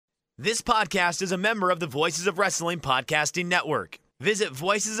This podcast is a member of the Voices of Wrestling Podcasting Network. Visit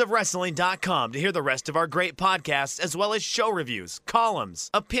voicesofwrestling.com to hear the rest of our great podcasts, as well as show reviews, columns,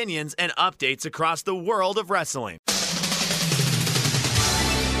 opinions, and updates across the world of wrestling.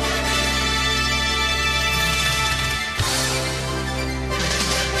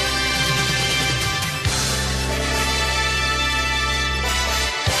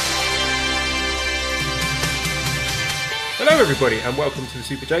 Hello everybody and welcome to the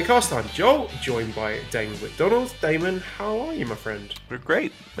Super J-Cast. I'm Joel, joined by Damon McDonald. Damon, how are you, my friend? We're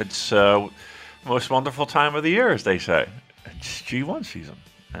great. It's the most wonderful time of the year, as they say. It's G1 season.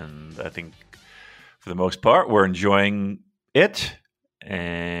 And I think for the most part, we're enjoying it.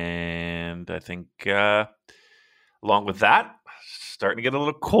 And I think along with that, starting to get a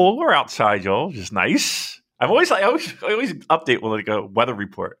little cooler outside, Joel, which is nice. I always update with like a weather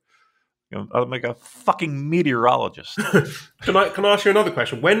report. I'm like a fucking meteorologist. Can I ask you another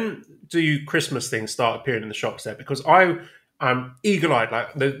question? When do Christmas things start appearing in the shops there? Because I am eagle-eyed.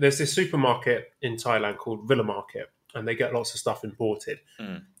 Like there's this supermarket in Thailand called Villa Market, and they get lots of stuff imported.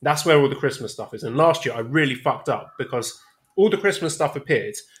 That's where all the Christmas stuff is. And last year I really fucked up because all the Christmas stuff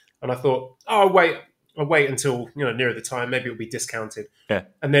appeared, and I thought, oh, I'll wait until nearer the time. Maybe it'll be discounted. Yeah.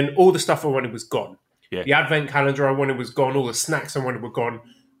 And then all the stuff I wanted was gone. Yeah. The advent calendar I wanted was gone. All the snacks I wanted were gone.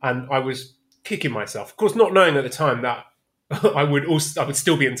 And I was kicking myself, of course, not knowing at the time that I would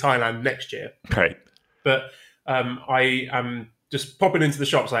still be in Thailand next year. Right. But I am just popping into the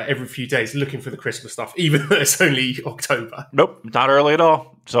shops like every few days looking for the Christmas stuff, even though it's only October. Nope, not early at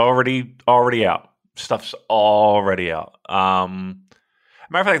all. It's already out. Stuff's already out. Matter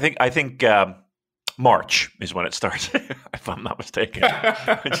of fact, I think March is when it starts, if I'm not mistaken.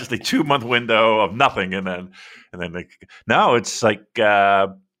 It's just a 2-month window of nothing, and then no, it's like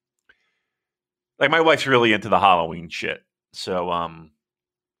my wife's really into the Halloween shit, so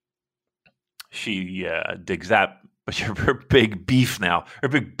she digs that. But her big beef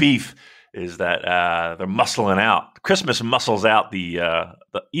is that they're muscling out. Christmas muscles out the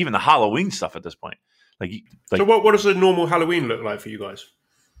even the Halloween stuff at this point. So what does a normal Halloween look like for you guys?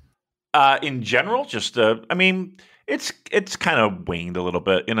 In general, just it's kind of waned a little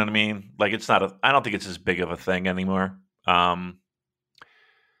bit. You know what I mean? Like I don't think it's as big of a thing anymore.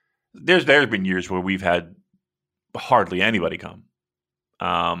 There's been years where we've had hardly anybody come,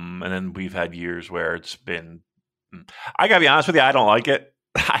 and then we've had years where it's been. I gotta be honest with you, I don't like it.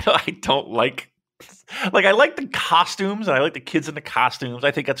 I don't like I like the costumes and I like the kids in the costumes.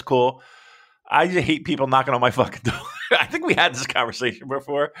 I think that's cool. I just hate people knocking on my fucking door. I think we had this conversation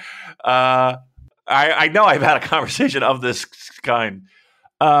before. I know I've had a conversation of this kind.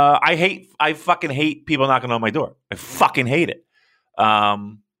 I fucking hate people knocking on my door. I fucking hate it.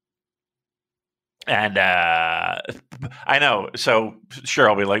 And I know. So sure,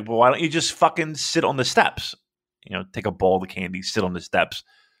 I'll be like, well, why don't you just fucking sit on the steps? Take a bowl of candy, sit on the steps.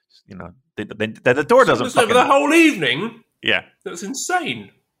 The door doesn't fucking... For the whole evening? Yeah. That's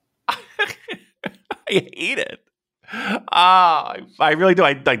insane. I hate it. I really do.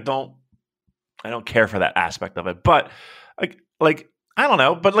 I don't care for that aspect of it. But like I don't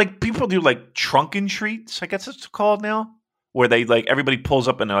know. But like people do like trunk and treats. I guess it's called now, where they like everybody pulls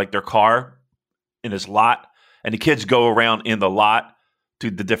up in their car in this lot, and the kids go around in the lot to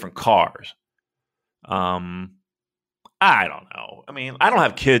the different cars. I don't know. I mean, I don't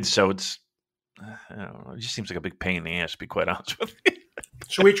have kids, so it's I don't know, it just seems like a big pain in the ass, to be quite honest with you.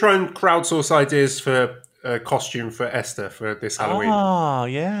 Shall we try and crowdsource ideas for a costume for Esther for this Halloween? Oh,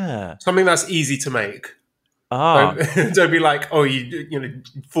 yeah. Something that's easy to make. Oh. Don't be like, you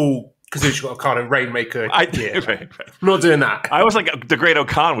full Kazuchika Okada Rainmaker. Right. I'm not doing that. I was like, the Great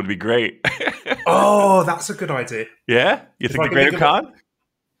Okan would be great. Oh, that's a good idea. Yeah? You think the Great Okan?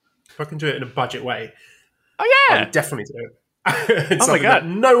 If I can do it in a budget way. Oh, yeah. I would definitely do it. Oh, my God. That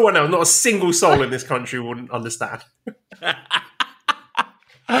no one else, not a single soul in this country wouldn't understand.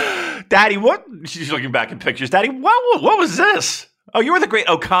 Daddy, what? She's looking back in pictures. Daddy, what was this? Oh, you were the Great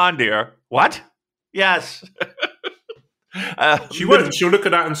Okan, dear. What? Yes. She won't. She'll look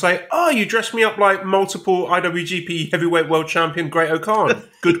at that and say, oh, you dressed me up like multiple IWGP Heavyweight World Champion Great Okan.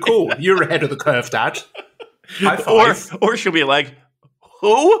 Good call. You're ahead of the curve, Dad. High five. Or she'll be like,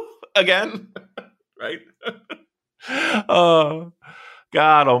 who? Again? Right? Oh,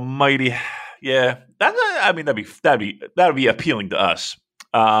 God almighty. Yeah. That'd be appealing to us.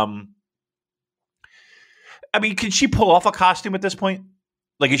 I mean, can she pull off a costume at this point?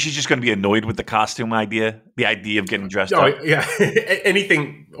 Like, is she just going to be annoyed with the costume idea? The idea of getting dressed up? Yeah.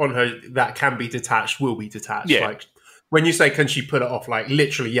 Anything on her that can be detached will be detached. Yeah. Like, when you say, can she pull it off? Like,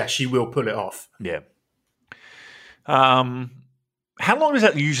 literally, yes, she will pull it off. Yeah. How long does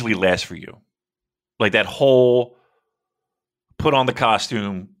that usually last for you? Like that whole put on the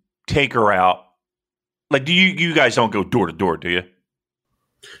costume, take her out. Like, do you guys don't go door to door, do you?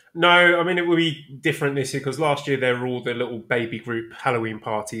 No, I mean, it will be different this year because last year there were all the little baby group Halloween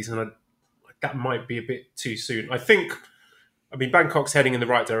parties, and that might be a bit too soon. I mean, Bangkok's heading in the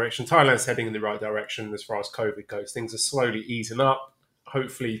right direction. Thailand's heading in the right direction as far as COVID goes. Things are slowly easing up.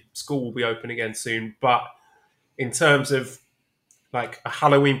 Hopefully, school will be open again soon. But in terms of like a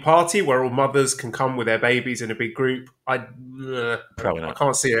Halloween party where all mothers can come with their babies in a big group, Probably not. I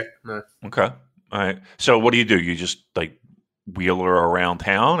can't see it. No. Okay. All right. So what do? You just like wheel her around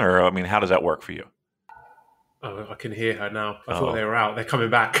town, or I mean, how does that work for you? Oh, I can hear her now. I thought they were out. They're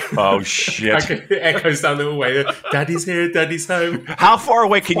coming back. Oh shit! It echoes down the hallway. Daddy's here. Daddy's home. How far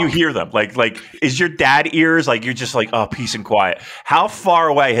away can you hear them? Like, is your dad ears like you're just like, oh, peace and quiet? How far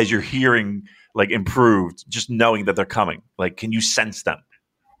away has your hearing like improved just knowing that they're coming? Like, can you sense them?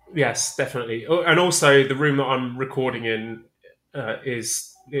 Yes, definitely. And also, the room that I'm recording in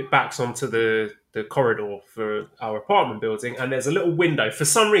it backs onto the corridor for our apartment building, and there's a little window. For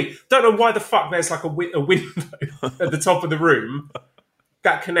some reason, don't know why the fuck there's like a window at the top of the room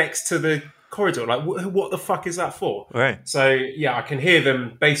that connects to the corridor. Like, what the fuck is that for? Right. So, yeah, I can hear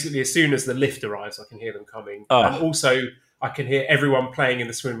them basically as soon as the lift arrives. I can hear them coming. Oh. And also, I can hear everyone playing in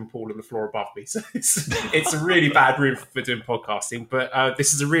the swimming pool on the floor above me. So it's a really bad room for doing podcasting, but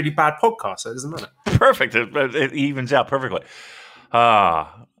this is a really bad podcast, so it doesn't matter. Perfect. It evens out perfectly.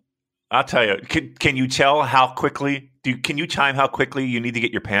 I'll tell you. Can you tell how quickly? Can you time how quickly you need to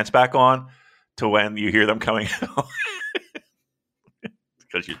get your pants back on to when you hear them coming?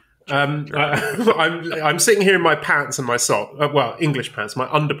 Because you. I'm sitting here in my pants and my socks. Well, English pants, my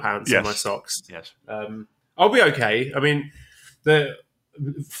underpants and my socks. Yes. I'll be okay. I mean, the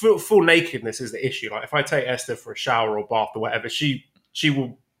full nakedness is the issue. Like, if I take Esther for a shower or bath or whatever, she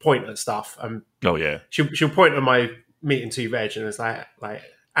will point at stuff. Oh yeah. She'll point at my meat and two veg, and it's like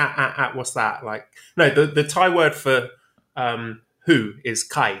what's that? Like, no, the Thai word for who is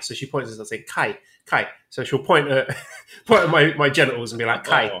kai. So she points at us saying kai. So she'll point at my genitals and be like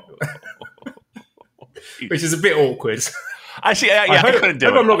kai, which is a bit awkward. I see. I couldn't do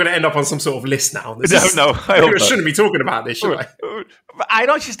it. I'm not going to end up on some sort of list now. No. I shouldn't be talking about this, should I? I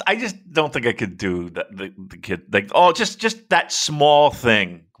just don't think I could do that. The kid, like, just that small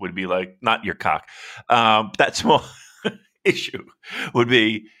thing would be like, not your cock. That small issue would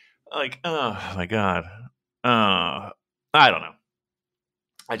be like, oh my god. I don't know.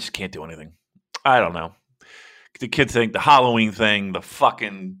 I just can't do anything. I don't know. The kid thing, the Halloween thing, the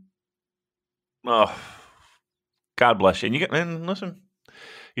fucking. Oh, God bless you. And listen,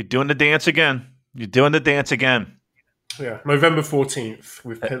 you're doing the dance again. Yeah, November 14th,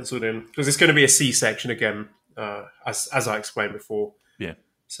 we've penciled in, because it's going to be a C-section again, as I explained before. Yeah.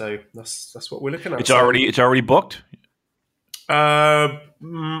 So that's what we're looking at. It's already booked? I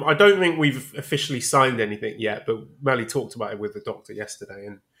don't think we've officially signed anything yet, but Melly talked about it with the doctor yesterday.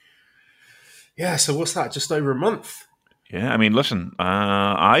 And yeah, so what's that? Just over a month. Yeah, I mean, listen,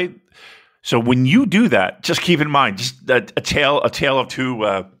 so when you do that, just keep in mind, just a tale of two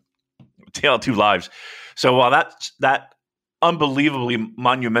lives. So while that unbelievably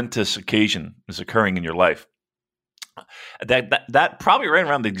monumentous occasion is occurring in your life, that probably right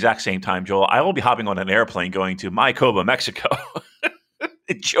around the exact same time, Joel, I will be hopping on an airplane going to Mayakoba, Mexico,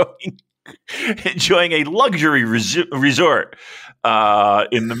 enjoying a luxury resort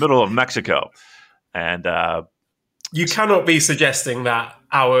in the middle of Mexico, and. You cannot be suggesting that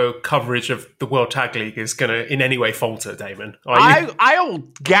our coverage of the World Tag League is going to in any way falter, Damon. I'll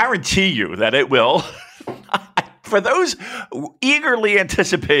guarantee you that it will. For those eagerly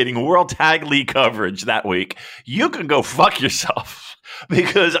anticipating World Tag League coverage that week, you can go fuck yourself,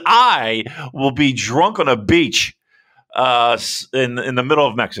 because I will be drunk on a beach in the middle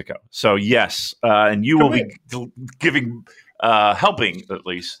of Mexico. So yes, and you will be helping at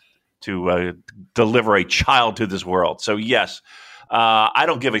least to deliver a child to this world. So yes, I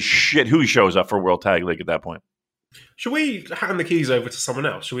don't give a shit who shows up for World Tag League at that point. Should we hand the keys over to someone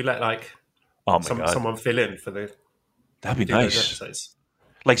else? Should we let someone fill in for the? That'd be nice.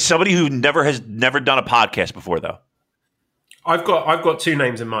 Like somebody who never done a podcast before, though. I've got two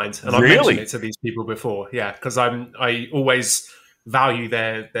names in mind, and I've mentioned it to these people before. Yeah, because I always value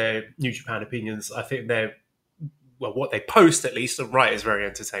their New Japan opinions. I think they're. Well, what they post, at least, right, is very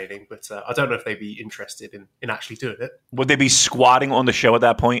entertaining. But I don't know if they'd be interested in actually doing it. Would they be squatting on the show at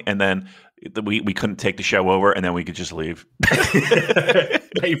that point and then We couldn't take the show over, and then we could just leave.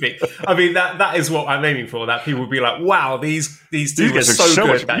 Maybe. I mean, that is what I'm aiming for. That people would be like, "Wow, these two are so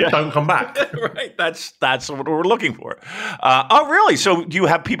good that don't come back." Right. That's what we're looking for. Oh, really? So do you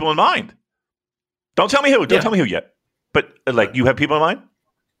have people in mind? Don't tell me who. Don't tell me who yet. But you have people in mind?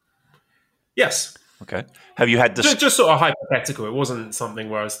 Yes. Okay. Have you had this? Just sort of hypothetical. It wasn't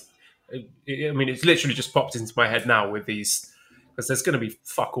something where it's literally just popped into my head now with these, because there's going to be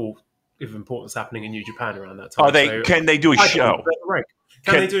fuck all of importance happening in New Japan around that time. Can they do a show?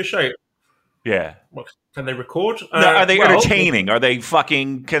 Can they do a show? Yeah. Can they record? Are they entertaining? Are they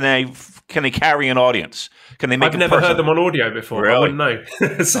fucking? Can they carry an audience? Can they make? I've never heard them on audio before. Really? I wouldn't know.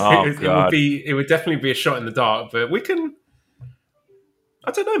 So it would definitely be a shot in the dark. But we can. I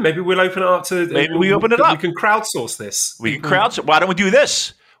don't know. Maybe we'll open it up to. Maybe we open it up. We can crowdsource this. We can crowdsource. Why don't we do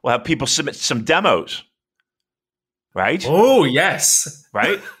this? We'll have people submit some demos. Right? Oh yes.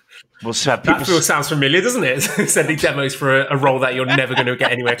 Right. We'll have people. That sounds familiar, doesn't it? Sending demos for a role that you're never going to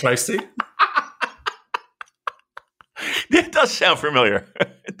get anywhere close to. It does sound familiar.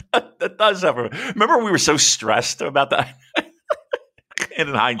 It does sound familiar. Remember, we were so stressed about that. In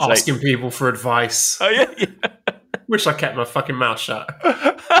hindsight, asking people for advice. Oh yeah. Wish I kept my fucking mouth shut.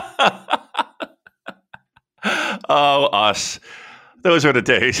 Oh, us. Those are the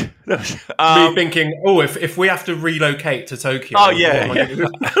days. Me thinking, if we have to relocate to Tokyo. Oh, yeah.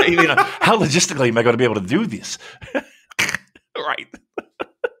 How logistically am I going to be able to do this? Right.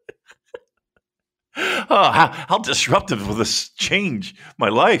 Oh, how disruptive will this change my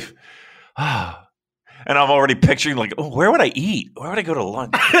life? And I'm already picturing where would I eat? Where would I go to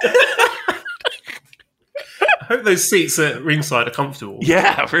lunch? I hope those seats at ringside are comfortable.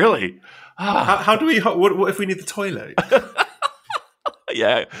 Yeah, really. How do we? What if we need the toilet?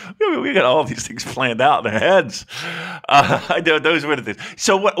 Yeah, we got all these things planned out in our heads. I know those were the things.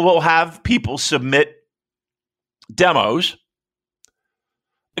 So we'll have people submit demos.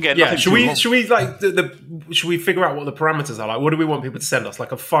 Again, yeah. Should we should we figure out what the parameters are? Like, what do we want people to send us?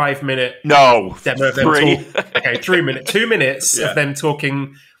 Like a 5-minute demo of them 3 minutes, 2 minutes of them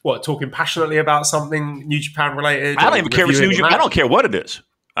talking passionately about something New Japan related. I don't even care if it's New Japan. I don't care what it is.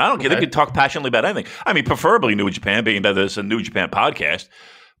 I don't care. They could talk passionately about anything. I mean, preferably New Japan, being that it's a New Japan podcast.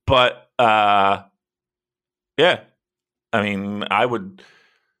 But yeah, I mean, that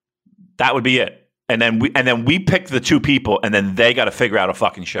would be it. And then we pick the two people, and then they got to figure out a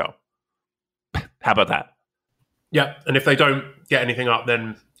fucking show. How about that? Yeah, and if they don't get anything up,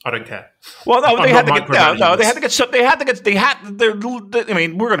 then I don't care. Well, no, they had to get. I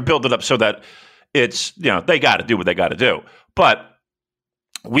mean, we're going to build it up so that it's they got to do what they got to do, but.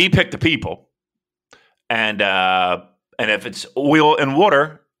 We pick the people, and if it's oil and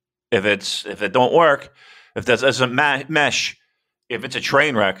water, if it don't work, if that doesn't mesh, if it's a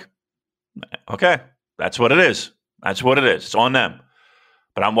train wreck, okay, that's what it is. That's what it is. It's on them.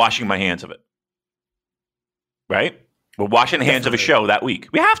 But I'm washing my hands of it. Right? We're washing the hands of a show that week.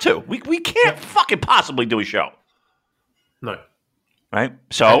 We have to. We can't fucking possibly do a show. No. Right?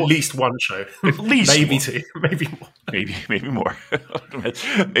 So at least one show. At least maybe one. Two. Maybe more. Maybe more.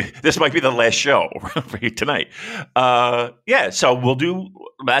 This might be the last show for you tonight. So we'll do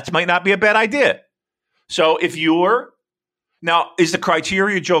that. Might not be a bad idea. So if you're now, is the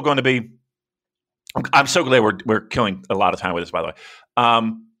criteria, Joe, going to be? I'm so glad we're killing a lot of time with this, by the way.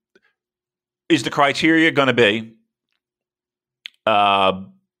 Is the criteria going to be?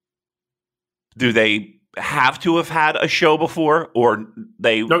 Do they have to have had a show before, or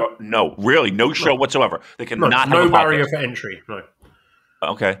they no show whatsoever? They can not have no a barrier for entry. No.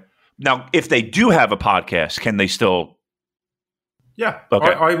 Okay. Now, if they do have a podcast, can they still? Yeah.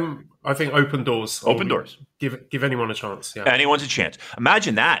 Okay. I think open doors. Open doors. Give anyone a chance. Yeah. Anyone's a chance.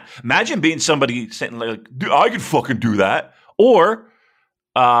 Imagine that. Imagine being somebody saying like, I could fucking do that, or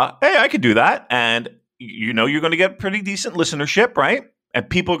hey, I could do that, and you're going to get pretty decent listenership, right? And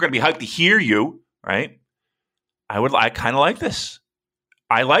people are going to be hyped to hear you, right? I kind of like this.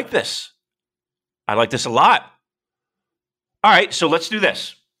 I like this. I like this a lot. All right, so let's do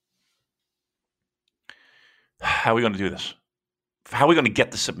this. How are we going to do this? How are we going to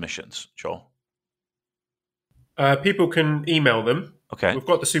get the submissions, Joel? People can email them. Okay. We've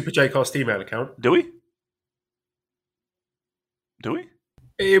got the Super Jcast email account. Do we?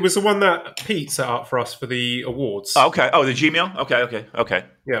 It was the one that Pete set up for us for the awards. Oh, okay. Oh, the Gmail? Okay.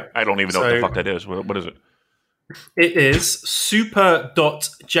 Yeah. I don't even know what the fuck that is. What is it? It is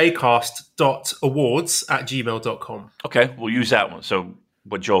super.jcast.awards@gmail.com. Okay, we'll use that one. So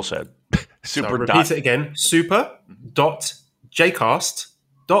what Joel said. Repeat it again.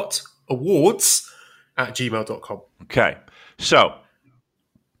 super.jcast.awards@gmail.com. Okay. So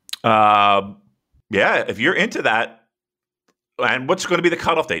Yeah, if you're into that, and what's going to be the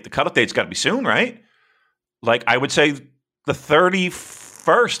cutoff date? The cutoff date's got to be soon, right? Like I would say the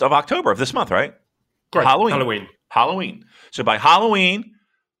 31st of October of this month, right? Great. Halloween. So by Halloween,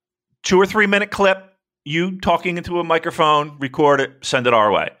 2 or 3 minute clip, you talking into a microphone, record it, send it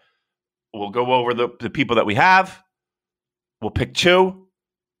our way. We'll go over the people that we have. We'll pick 2.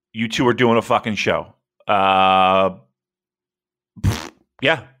 You 2 are doing a fucking show. Yeah,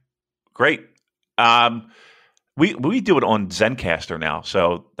 great. We do it on Zencastr now,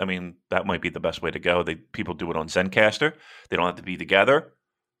 so I mean that might be the best way to go. People do it on Zencastr. They don't have to be together.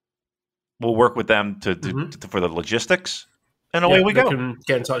 We'll work with them to for the logistics, and away we go. Can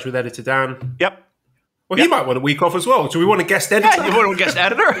get in touch with Editor Dan. Yep. Well, he might want a week off as well. Do we want a guest editor? Yeah, you want a guest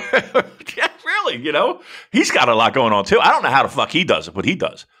editor? Yeah, really. You know, he's got a lot going on too. I don't know how the fuck he does it, but he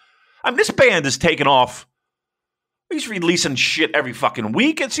does. I mean, this band is taking off. He's releasing shit every fucking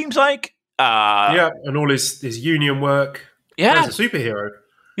week. It seems like. And all his union work. Yeah, he's a superhero.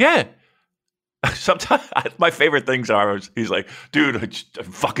 Yeah. Sometimes my favorite things are he's like, dude, I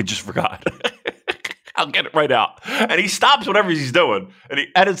fucking just forgot. I'll get it right out. And he stops whatever he's doing and he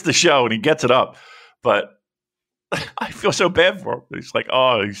edits the show and he gets it up. But I feel so bad for him. He's like,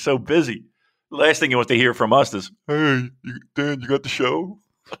 oh, he's so busy. The last thing he wants to hear from us is, hey, Dan, you got the show?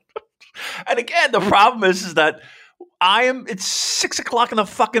 And again, the problem is that it's 6 o'clock in the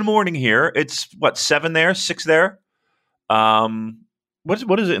fucking morning here. It's what, 7 there, 6 there?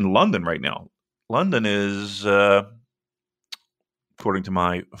 What is it in London right now? London is, according to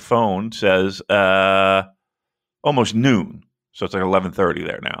my phone, says almost noon. So it's like 11:30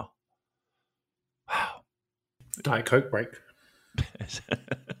 there now. Wow. Diet Coke break. I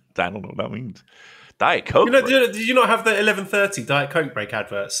don't know what that means. Diet Coke break. Did you not have the 11:30 Diet Coke break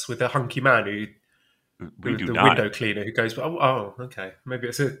adverts with the hunky man who... We do the not. Window cleaner who goes, oh, okay. Maybe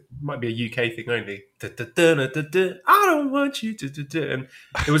might be a UK thing only. I don't want you to. And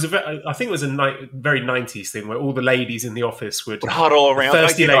it was I think it was a very 90s thing where all the ladies in the office would huddle around,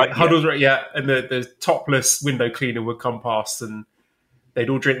 thirsty huddle, and the topless window cleaner would come past and they'd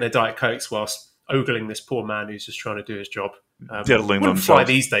all drink their Diet Cokes whilst ogling this poor man who's just trying to do his job. Diddling wouldn't fly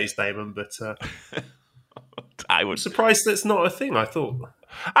these days, Damon, but I'm surprised that's not a thing. I thought.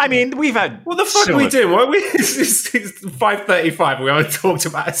 I mean, we've had... What the fuck are we doing? Why are we... It's 5:35. We only talked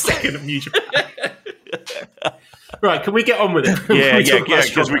about a second of New Japan. Right, can we get on with it?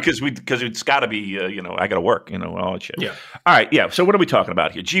 Because it's got to be, I got to work, all that shit. Yeah. All right, yeah. So what are we talking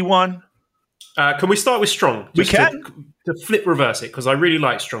about here? G1? Can we start with Strong? We can. To flip reverse it, because I really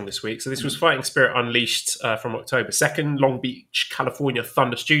liked Strong this week. So this was Fighting Spirit Unleashed from October 2nd, Long Beach, California,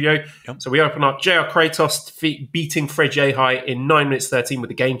 Thunder Studio. Yep. So we open up JR Kratos beating Fred Yehi in 9 minutes 13 with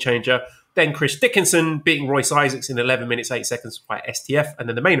the Game Changer. Then Chris Dickinson beating Royce Isaacs in 11 minutes 8 seconds by STF. And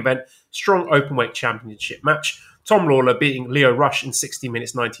then the main event, Strong Openweight Championship match. Tom Lawler beating Leo Rush in 16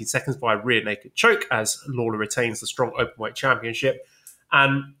 minutes 19 seconds by a rear naked choke as Lawler retains the Strong Openweight Championship.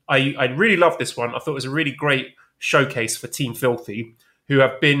 And I really loved this one. I thought it was a really great showcase for Team Filthy, who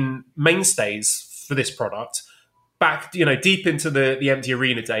have been mainstays for this product. Back, deep into the empty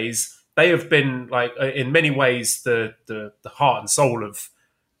arena days, they have been like in many ways the heart and soul of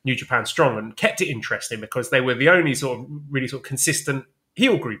New Japan Strong, and kept it interesting because they were the only really consistent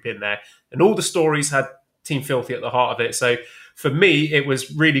heel group in there, and all the stories had Team Filthy at the heart of it. So for me, it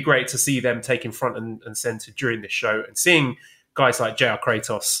was really great to see them taking front and center during this show, and seeing guys like JR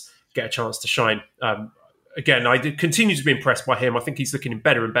Kratos get a chance to shine. Again, I did continue to be impressed by him. I think he's looking in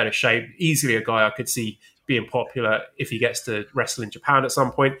better and better shape. Easily a guy I could see being popular if he gets to wrestle in Japan at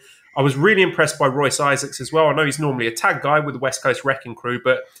some point. I was really impressed by Royce Isaacs as well. I know he's normally a tag guy with the West Coast Wrecking Crew,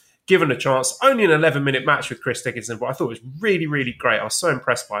 but given a chance, only an 11-minute match with Chris Dickinson, but I thought it was really, really great. I was so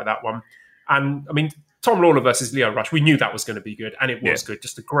impressed by that one. And, I mean, Tom Lawler versus Leo Rush, we knew that was going to be good, and it was good.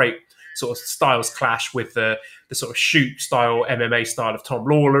 Just a great sort of styles clash with the sort of shoot style, MMA style of Tom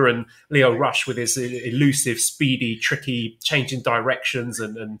Lawler, and Leo Rush with his elusive, speedy, tricky, changing directions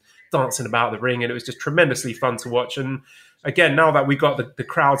and dancing about the ring. And it was just tremendously fun to watch. And again, now that we got the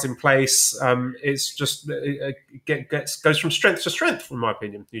crowds in place, it's just goes from strength to strength, in my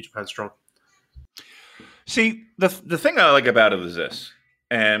opinion. New Japan Strong. See, the thing I like about it is this,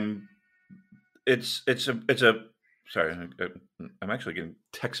 and it's a sorry, I'm actually getting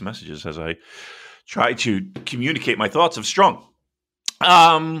text messages as I try to communicate my thoughts of Strong.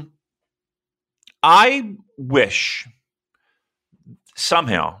 I wish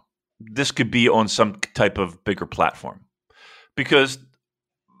somehow this could be on some type of bigger platform, because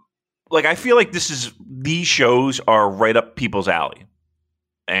I feel like these shows are right up people's alley,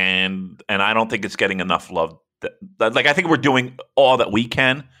 and I don't think it's getting enough love. I think we're doing all that we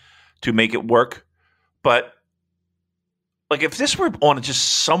can to make it work. But like if this were on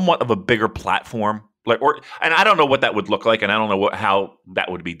just somewhat of a bigger platform, and I don't know what that would look like, and I don't know how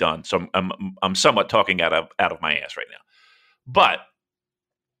that would be done. So I'm somewhat talking out of my ass right now. But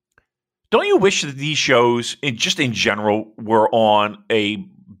don't you wish that these shows, just in general, were on a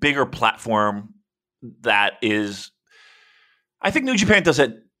bigger platform that is? I think New Japan does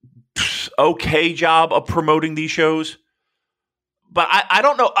an okay job of promoting these shows, but I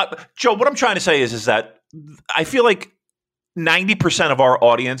don't know, Joe. What I'm trying to say is that I feel like 90% of our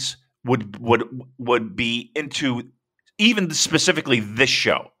audience would be into even specifically this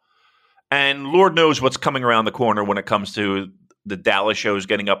show, and Lord knows what's coming around the corner when it comes to the Dallas shows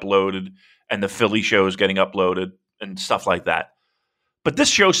getting uploaded and the Philly shows getting uploaded and stuff like that. But this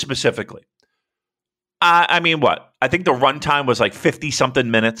show specifically, I mean, what? I think the runtime was like 50-something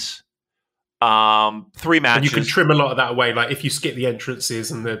minutes. 3 matches. And you can trim a lot of that away. Like if you skip the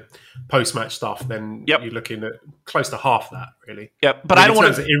entrances and the post-match stuff, then you're looking at close to half that, really. Yep, but I don't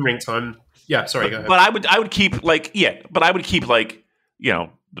want to in-ring time. Yeah, sorry, go ahead. But I would keep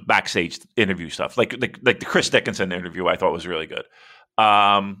the backstage interview stuff, like the Chris Dickinson interview. I thought was really good.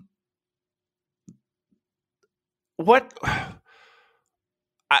 Again,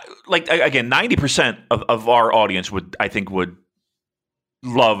 90% of our audience would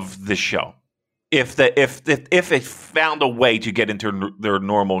love this show if it found a way to get into their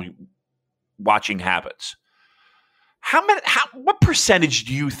normal watching habits. What percentage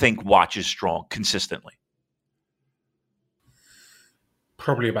do you think watches Strong consistently?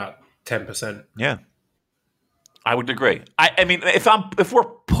 Probably about 10%. Yeah, I would agree. I mean, if we're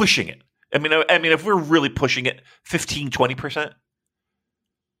pushing it, I mean, if we're really pushing it, 15-20%.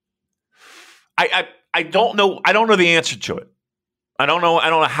 I don't know. I don't know the answer to it. I don't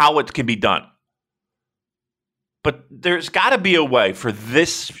know how it can be done. But there's got to be a way for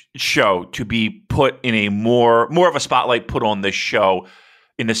this show to be put in a more of a spotlight put on this show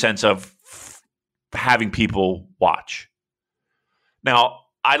in the sense of having people watch. Now,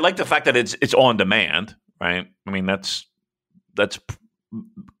 I like the fact that it's on demand, right? I mean, that's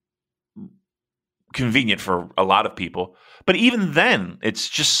convenient for a lot of people. But even then, it's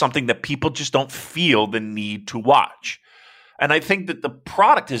just something that people just don't feel the need to watch. And I think that the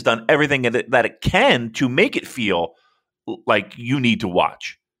product has done everything that it can to make it feel like you need to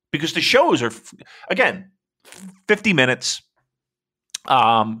watch. Because the shows are, again, 50 minutes,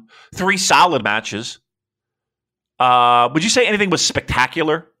 3 solid matches. Would you say anything was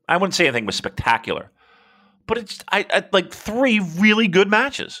spectacular? I wouldn't say anything was spectacular. But it's like 3 really good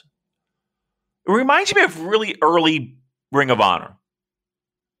matches. It reminds me of really early Ring of Honor.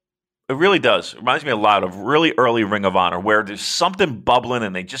 It really does. It reminds me a lot of really early Ring of Honor where there's something bubbling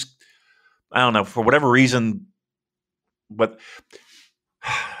and they just, I don't know, for whatever reason, but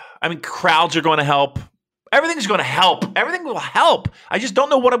I mean, crowds are going to help. Everything's going to help. Everything will help. I just don't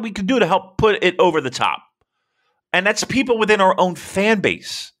know what we can do to help put it over the top. And that's people within our own fan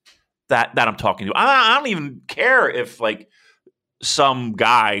base that I'm talking to. I don't even care if like some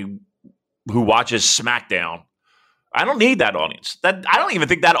guy who watches SmackDown. I don't need that audience. I don't even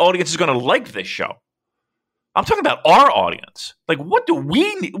think that audience is going to like this show. I'm talking about our audience. Like, what do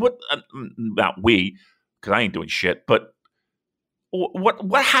we need? Not we, because I ain't doing shit. But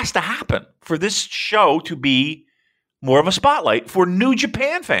what has to happen for this show to be more of a spotlight for New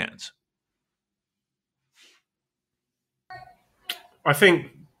Japan fans? I think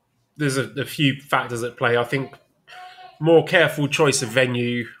there's a few factors at play. I think more careful choice of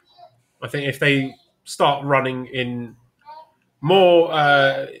venue. I think if they start running in more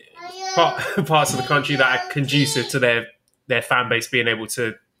parts of the country that are conducive to their fan base being able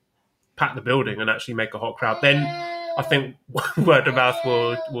to pack the building and actually make a hot crowd, then I think word of mouth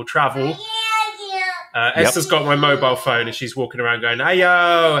will travel. Esther's got my mobile phone and she's walking around going, hey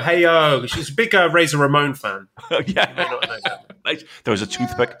yo. She's a big Razor Ramon fan. Yeah. You may not know that. Nice. There was a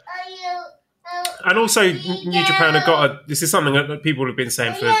toothpick. And also, New Japan have got this is something that people have been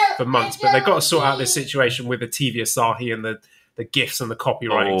saying for months, but they've got to sort out this situation with the TV Asahi and the gifts and the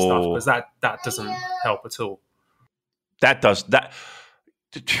copywriting stuff, because that doesn't help at all. That does that.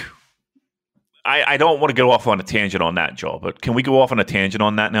 I don't want to go off on a tangent on that, Joel, but can we go off on a tangent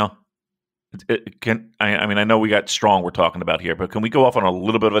on that now? I mean, I know we got Strong we're talking about here, but can we go off on a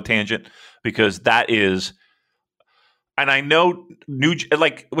little bit of a tangent? Because that is, and I know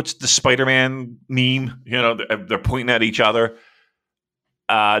what's the Spider-Man meme? You know, they're pointing at each other.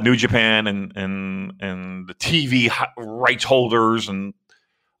 New Japan and the TV rights holders and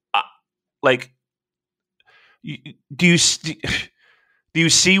do you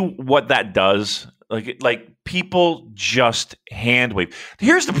see what that does? Like people just hand wave.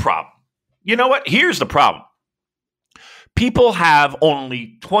 Here's the problem. You know what? Here's the problem. People have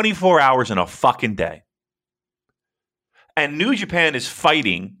only 24 hours in a fucking day. And New Japan is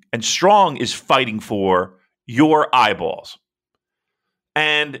fighting, and Strong is fighting for your eyeballs.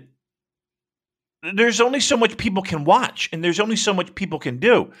 And there's only so much people can watch, and there's only so much people can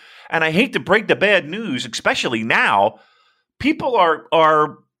do. And I hate to break the bad news, especially now, people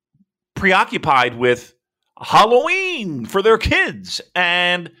are preoccupied with Halloween for their kids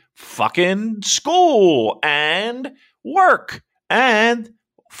and fucking school and work and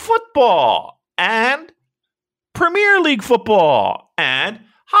football and Premier League football and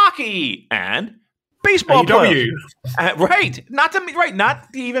hockey and baseball AEW. Right. Not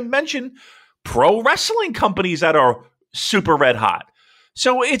to even mention pro wrestling companies that are super red hot.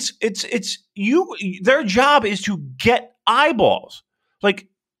 So it's their job is to get eyeballs. Like,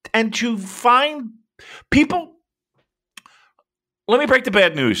 and to find people. Let me break the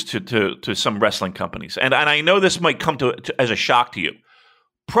bad news to some wrestling companies. And I know this might come to as a shock to you.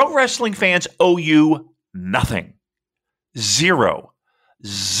 Pro wrestling fans owe you nothing. Zero.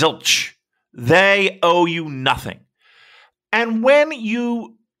 Zilch. They owe you nothing. And when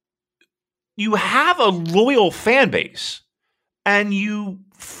you have a loyal fan base and you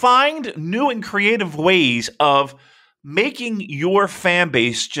find new and creative ways of making your fan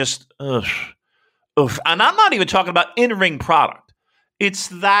base just and I'm not even talking about in-ring product. It's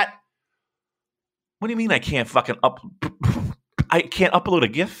that. What do you mean I can't fucking I can't upload a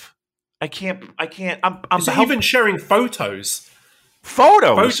GIF? I can't. I'm even sharing photos.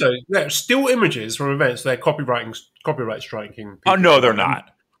 Photos? Yeah, still images from events. They're copyright striking. Oh no, they're not.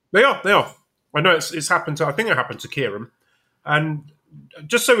 They are. I know it's happened to. I think it happened to Kieran. And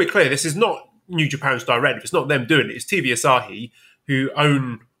just so we're clear, this is not New Japan's directive. It's not them doing it. It's TV Asahi who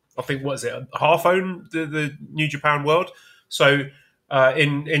own. I think half own the New Japan World. So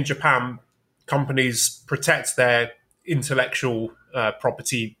in Japan, companies protect their intellectual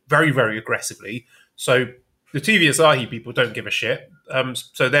property very, very aggressively. So the TV Asahi people don't give a shit.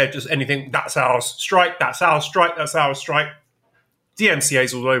 So they're just anything, that's ours, strike, that's ours, strike, that's ours, strike.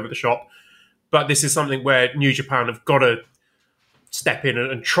 DMCA's all over the shop. But this is something where New Japan have got to step in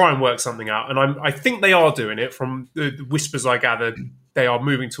and try and work something out. And I think they are doing it from the whispers I gather. They are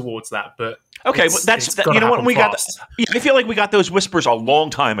moving towards that. But okay, that's you know what we fast. I feel like we got those whispers a long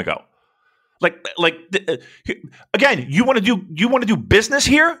time ago. Again, you want to do business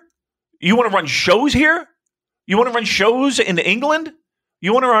here? You want to run shows here? You want to run shows in England?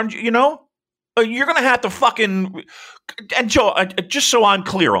 You want to run, you're going to have to fucking, and Joe, just so I'm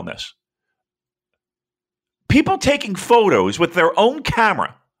clear on this, people taking photos with their own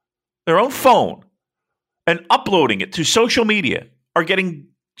camera, their own phone, and uploading it to social media are getting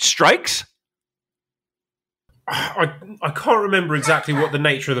strikes? I can't remember exactly what the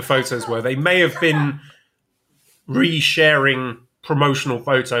nature of the photos were. They may have been resharing promotional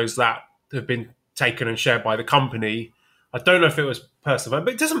photos that have been taken and shared by the company. I don't know if it was personal,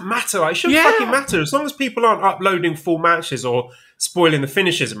 but it doesn't matter. Like, it shouldn't fucking matter. As long as people aren't uploading full matches or spoiling the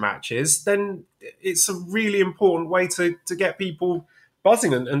finishes of matches, then it's a really important way to get people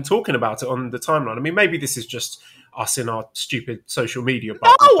buzzing and talking about it on the timeline. I mean, maybe this is just us in our stupid social media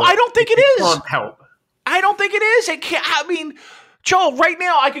bubble. No, I don't think it is. Can't help. I don't think it is. It can't. I mean, Joel, right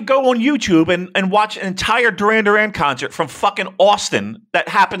now I could go on YouTube and watch an entire Duran Duran concert from fucking Austin that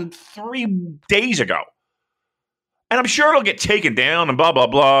happened 3 days ago. And I'm sure it'll get taken down and blah, blah,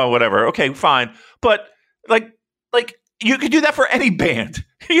 blah, whatever. Okay, fine. But like you could do that for any band.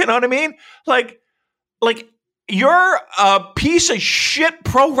 You know what I mean? Like you're a piece of shit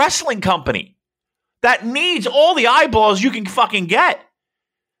pro wrestling company that needs all the eyeballs you can fucking get.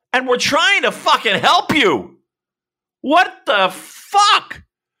 And we're trying to fucking help you. What the fuck?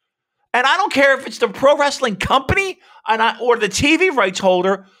 And I don't care if it's the pro wrestling company or the TV rights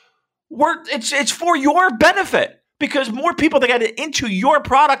holder. It's for your benefit. Because more people that get into your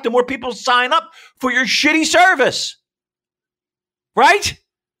product, the more people sign up for your shitty service. Right?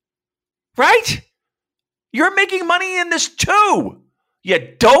 Right? You're making money in this too,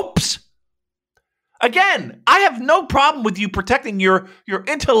 you dopes. Again, I have no problem with you protecting your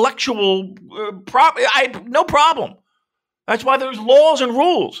intellectual property. I have no problem. That's why there's laws and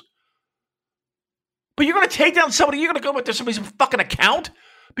rules. But you're going to take down somebody, you're going to go into somebody's fucking account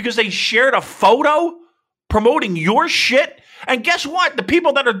because they shared a photo promoting your shit? And guess what? The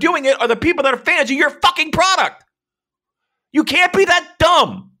people that are doing it are the people that are fans of your fucking product. You can't be that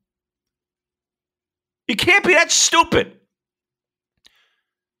dumb. You can't be that stupid.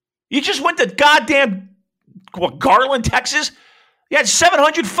 You just went to goddamn Garland, Texas. You had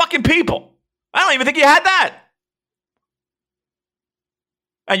 700 fucking people. I don't even think you had that.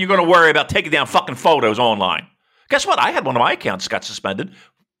 And you're going to worry about taking down fucking photos online. Guess what? I had one of my accounts got suspended.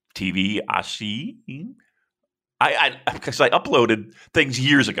 TV Asi. Because I uploaded things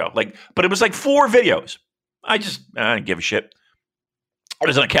years ago. But it was like 4 videos. I didn't give a shit.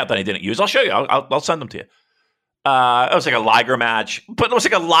 There's an account that I didn't use. I'll show you. I'll send them to you. It was like a Liger match. But it was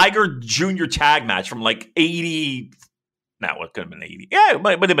like a Liger junior tag match from like 80. No, it could have been 80. Yeah, it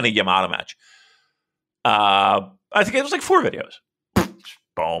might have been a Yamato match. I think it was like 4 videos.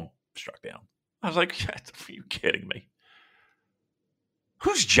 Boom. Struck down. I was like, are you kidding me?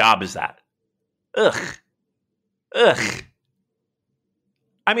 Whose job is that? Ugh. I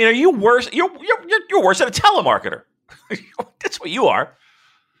mean, are you worse? You're worse than a telemarketer. That's what you are.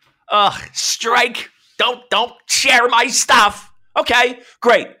 Strike. Don't share my stuff. Okay,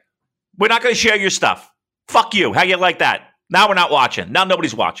 great. We're not going to share your stuff. Fuck you. How you like that? Now we're not watching. Now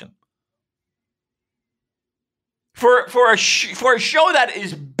nobody's watching. For a show that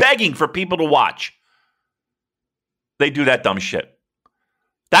is begging for people to watch, they do that dumb shit.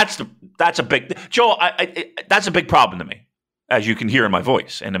 That's a big Joel. That's a big problem to me, as you can hear in my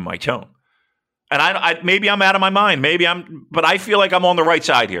voice and in my tone. And I maybe I'm out of my mind. But I feel like I'm on the right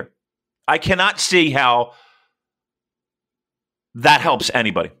side here. I cannot see how that helps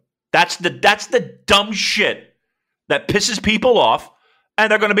anybody. That's the dumb shit that pisses people off, and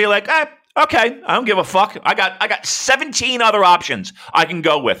they're going to be like, okay, I don't give a fuck. I got 17 other options I can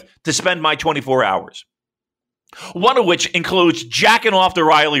go with to spend my 24 hours. One of which includes jacking off to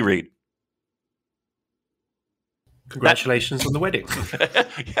Riley Reid. Congratulations on the wedding.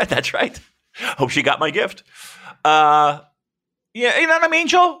 Yeah, that's right. Hope she got my gift. Yeah, you know what I mean,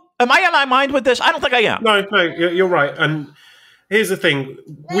 Joel? Am I on my mind with this? I don't think I am. No, you're right. And here's the thing.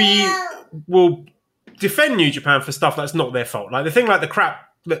 We will defend New Japan for stuff that's not their fault. Like the thing like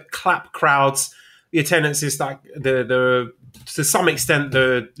the clap crowds, the attendances, like the to some extent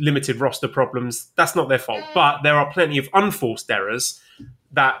the limited roster problems, that's not their fault. But there are plenty of unforced errors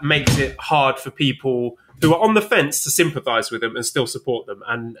that makes it hard for people who are on the fence to sympathise with them and still support them.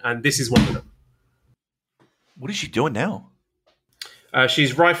 And this is one of them. What is she doing now?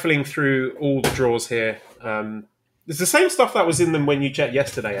 She's rifling through all the drawers here. It's the same stuff that was in them when you checked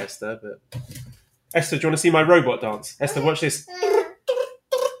yesterday, Esther. But Esther, do you want to see my robot dance? Esther, watch this.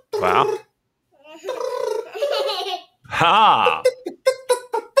 Wow. Ha!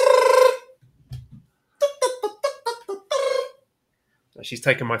 She's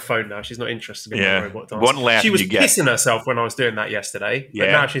taken my phone now. She's not interested in my robot dance. One laugh she was you get. pissing herself when I was doing that yesterday. Yeah.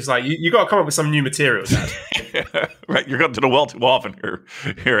 But now she's like, you got to come up with some new material, Dad. Right, you're going to the well too often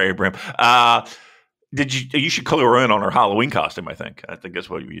here, Abraham. You should color her in on her Halloween costume, I think. I think that's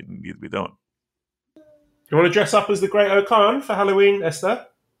what you need to be doing. You want to dress up as the Great Okan for Halloween, Esther?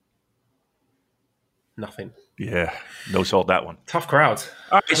 Nothing. Yeah, no sold that one. Tough crowd.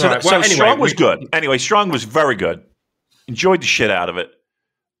 All right, so anyway, Strong was good. Anyway, Strong was very good. Enjoyed the shit out of it.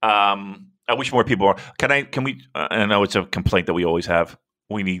 I wish more people were. Can we? I know it's a complaint that we always have.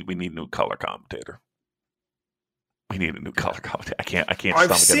 We need new color commentator. We need a new color commentator. I can't.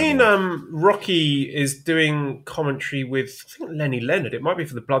 I've seen Rocky is doing commentary with, I think, Lenny Leonard. It might be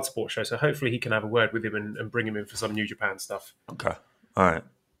for the Bloodsport show. So hopefully he can have a word with him and bring him in for some New Japan stuff. Okay. All right.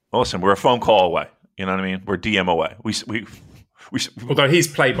 Well, listen, we're a phone call away. You know what I mean? We're DM away. We Although he's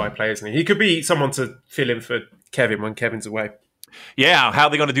play-by-play, isn't he? He could be someone to fill in for Kevin when Kevin's away. Yeah, how are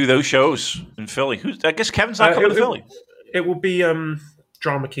they going to do those shows in Philly? I guess Kevin's not coming to Philly. It will be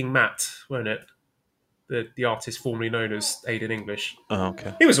Drama King Matt, won't it? The artist formerly known as Aiden English. Oh,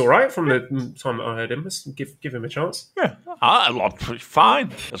 okay. He was all right from the time that I heard him. Let's give him a chance. Yeah,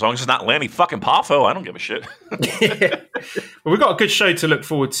 fine. As long as it's not Lanny fucking Poffo, I don't give a shit. Yeah. Well, we've got a good show to look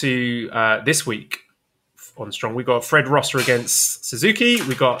forward to this week on Strong. We've got Fred Rosser against Suzuki.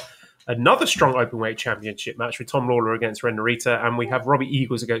 We've got another Strong Openweight Championship match with Tom Lawler against Ren Narita. And we have Robbie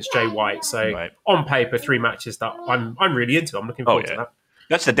Eagles against Jay White. So on paper, 3 matches that I'm really into. I'm looking forward to that.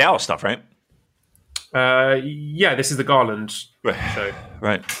 That's the Dallas stuff, right? Yeah, this is the Garland show.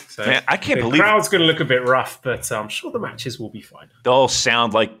 Right. So man, I can't believe the crowd's going to look a bit rough, but I'm sure the matches will be fine. They'll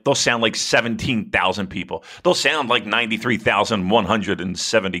sound like 17,000 people. They'll sound like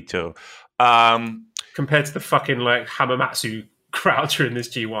 93,172. Compared to the fucking like Hamamatsu crowd during this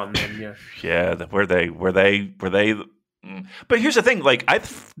G1, then yeah. Yeah, were they? But here's the thing: like I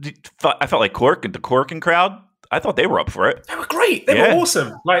felt like the Corkin crowd. I thought they were up for it. They were great. They were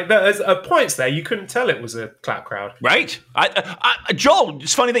awesome. Like there's points there, you couldn't tell it was a clap crowd. Right. Joel,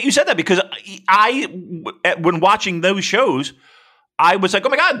 it's funny that you said that because when watching those shows, I was like, oh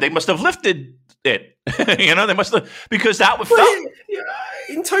my God, they must have lifted it. You know, they must have, because that would Well,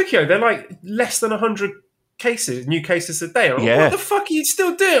 in Tokyo, they're like less than 100 new cases a day. I'm like, Yeah. what the fuck are you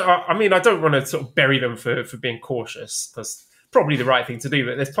still doing? I mean, I don't want to sort of bury them for being cautious. That's probably the right thing to do.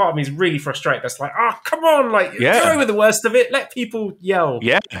 But there's part of me is really frustrated. That's like, come on, like, get over the worst of it. Let people yell.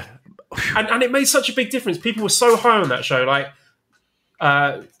 Yeah. And it made such a big difference. People were so high on that show. Like,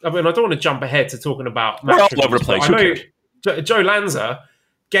 I mean, I don't want to jump ahead to talking about We're match all over the reviews, place. but I Who know cares? Joe Lanza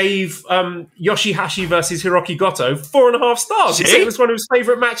gave Yoshihashi versus Hiroki Goto 4.5 stars. He See? said it was one of his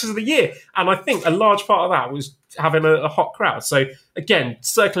favourite matches of the year. And I think a large part of that was having a hot crowd. So, again,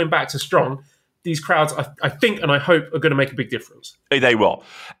 circling back to Strong, these crowds, I think and I hope, are going to make a big difference. They will.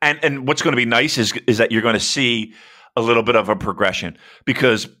 And what's going to be nice is that you're going to see a little bit of a progression,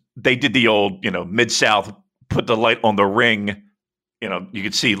 because they did the old, Mid-South, put the light on the ring. You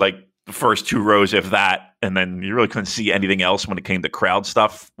could see like the first 2 rows, if that, and then you really couldn't see anything else when it came to crowd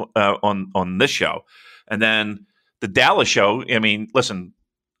stuff on this show. And then the Dallas show, I mean, listen,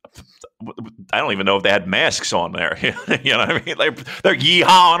 I don't even know if they had masks on there. You know what I mean? They're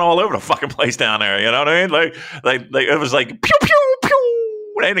yeehawing all over the fucking place down there. You know what I mean? Like it was like pew pew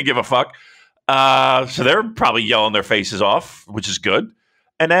pew. They didn't give a fuck. So they're probably yelling their faces off, which is good.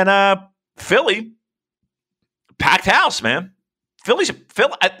 And then Philly, packed house, man. Philly.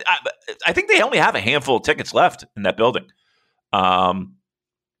 I think they only have a handful of tickets left in that building,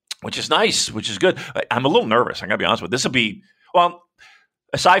 which is nice, which is good. I'm a little nervous. I gotta be honest with you. This will be, well,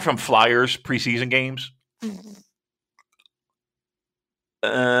 aside from Flyers preseason games,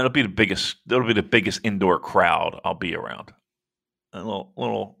 it'll be the biggest. It'll be the biggest indoor crowd I'll be around. A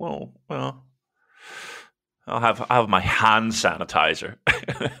little. Well, I'll have my hand sanitizer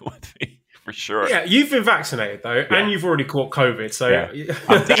with me for sure. Yeah, you've been vaccinated though, and you've already caught COVID, so you're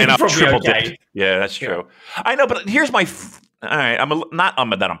I'm probably triple okay. dipped. Yeah, that's true. I know, but here's my. All right,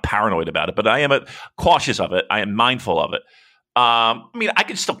 I'm paranoid about it, but I am cautious of it. I am mindful of it. I mean, I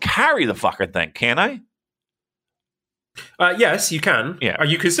can still carry the fucking thing, can't I? Yes, you can. Yeah.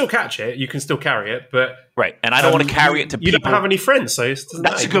 You can still catch it. You can still carry it, but right. And I don't want to carry it to you people. don't have any friends, so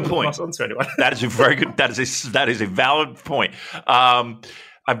That's a good point. Pass on to anyone. That is a very good. That is a valid point.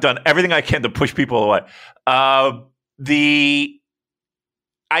 I've done everything I can to push people away. I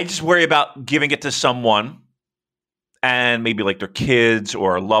just worry about giving it to someone, and maybe like their kids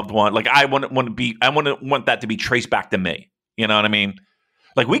or a loved one. Like I want that to be traced back to me. You know what I mean?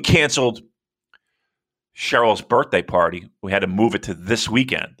 Like we canceled Cheryl's birthday party. We had to move it to this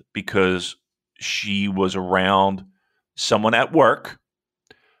weekend because she was around someone at work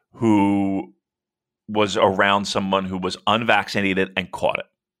who was around someone who was unvaccinated and caught it.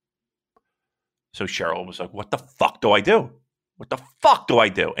 So Cheryl was like, what the fuck do I do? What the fuck do I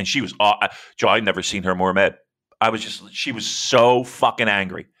do? And she was, Joe, I'd never seen her more mad. She was so fucking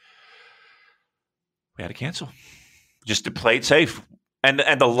angry. We had to cancel just to play it safe. And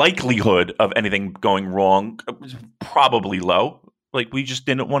the likelihood of anything going wrong was probably low. Like we just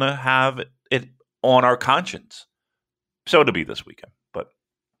didn't want to have it on our conscience. So it'll be this weekend, but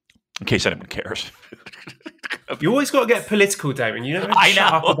in case anyone cares. You always got to get political, Damon. You don't I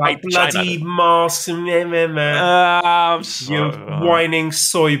shut know, up about bloody masks and I'm you whining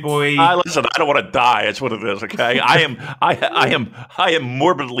soy boy. Listen, I don't want to die. That's what it is. Okay, I am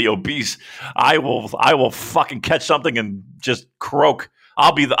morbidly obese. I will fucking catch something and just croak.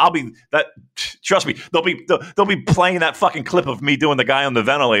 I'll be that. Trust me, they'll be playing that fucking clip of me doing the guy on the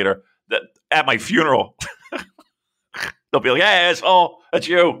ventilator at my funeral. They'll be like, "Hey, asshole, that's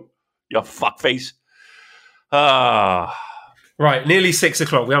you fuckface." Right, nearly 6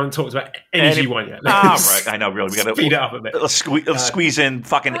 o'clock. We haven't talked about any G1 yet. Right, I know. Really, we got to speed it up a bit. Let's squeeze in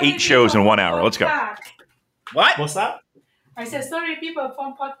fucking 8 shows in 1 hour. Let's go. What? What's that? I said, sorry, people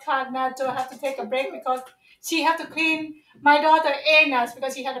from podcast now to have to take a break because she have to clean my daughter anus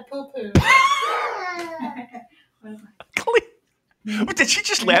because she had a poo-poo. Did she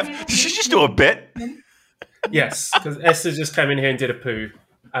just laugh? Did she just do a bit? Yes, because Esther just came in here and did a poo,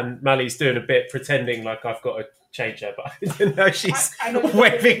 and Mally's doing a bit pretending like I've got to change her, but I didn't know she's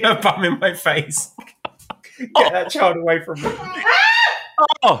waving her bum in my face. Get that child away from me.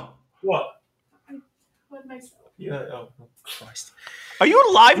 Oh. What? Yeah, oh, Christ. Are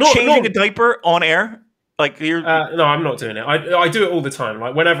you live changing a diaper on air? Like you're? No, I'm not doing it. I do it all the time.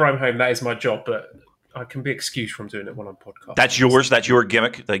 Like whenever I'm home, that is my job, but I can be excused from doing it when I'm podcasting. That's yours. That's your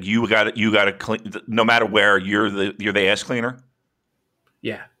gimmick. Like you got to clean. No matter where, you're the ass cleaner.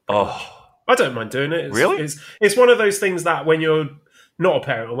 Yeah. Oh. I don't mind doing it. Really? It's one of those things that when you're not a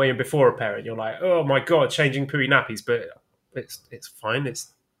parent or when you're before a parent, you're like, oh my god, changing pooey nappies, but it's fine. It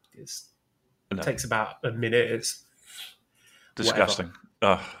takes about a minute. It's disgusting.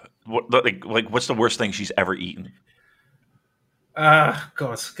 what's the worst thing she's ever eaten?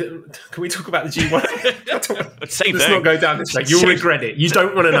 God, can we talk about the G1? Same Let's thing. not go down this way. You'll regret it. You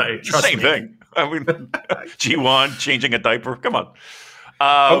don't want to know. Trust Same me. thing. I mean, G1 changing a diaper. Come on.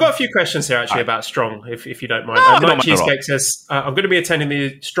 I've got a few questions here actually about Strong, if you don't mind. No, I don't Mike mind at all. Cheesecake says, I'm going to be attending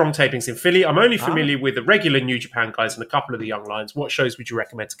the Strong tapings in Philly. I'm only familiar with the regular New Japan guys and a couple of the young lions. What shows would you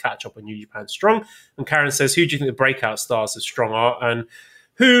recommend to catch up on New Japan Strong? And Karen says, who do you think the breakout stars of Strong are? And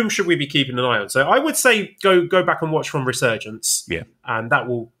whom should we be keeping an eye on? So I would say go back and watch from Resurgence. Yeah. And that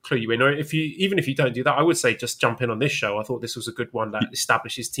will clue you in. Or even if you don't do that, I would say just jump in on this show. I thought this was a good one that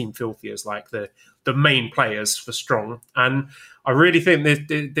establishes Team Filthy as like the main players for Strong. And I really think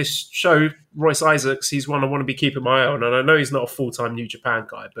this show, Royce Isaacs, he's one I want to be keeping my eye on. And I know he's not a full-time New Japan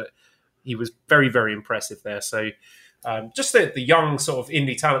guy, but he was very, very impressive there. So just the young sort of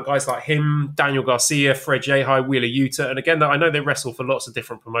indie talent guys like him, Daniel Garcia, Fred Yehai, Wheeler Yuta. And again, I know they wrestle for lots of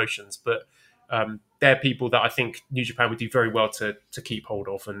different promotions, but they're people that I think New Japan would do very well to keep hold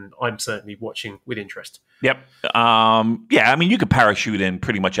of. And I'm certainly watching with interest. Yep. Yeah, I mean, you could parachute in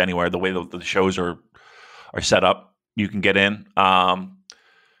pretty much anywhere. The way the shows are set up, you can get in.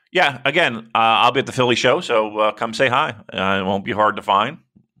 Yeah, again, I'll be at the Philly show, so come say hi. It won't be hard to find.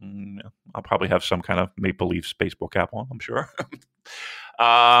 I'll probably have some kind of Maple Leafs baseball cap on, I'm sure.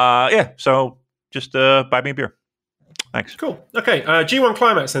 Yeah, so just buy me a beer. Thanks. Cool. Okay, G1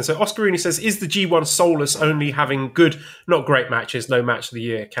 Climax then. So Oscar Rooney says, is the G1 soulless, only having good, not great matches, no match of the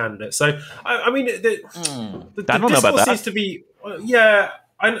year candidate? So, I mean, the I don't know about that. seems to be,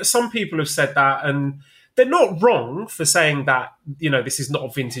 some people have said that, and they're not wrong for saying that, this is not a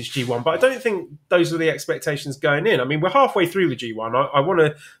vintage G1, but I don't think those were the expectations going in. I mean, we're halfway through the G1. I want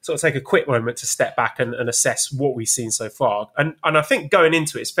to sort of take a quick moment to step back and assess what we've seen so far. And I think going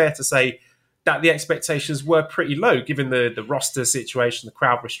into it, it's fair to say that the expectations were pretty low, given the roster situation, the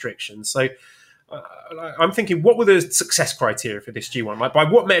crowd restrictions. So I'm thinking, what were the success criteria for this G1? Like, by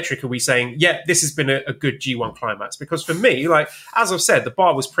what metric are we saying, yeah, this has been a good G1 climax? Because for me, like, as I've said, the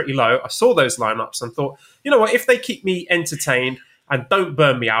bar was pretty low. I saw those lineups and thought, you know what, if they keep me entertained and don't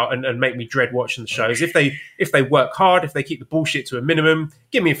burn me out and make me dread watching the shows, if they work hard, if they keep the bullshit to a minimum,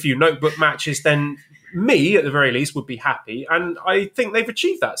 give me a few notebook matches, then me, at the very least, would be happy. And I think they've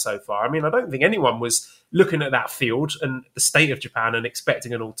achieved that so far. I mean, I don't think anyone was looking at that field and the state of Japan and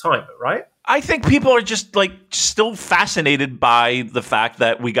expecting an all-timer, right? I think people are just like still fascinated by the fact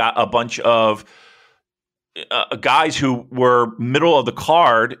that we got a bunch of guys who were middle of the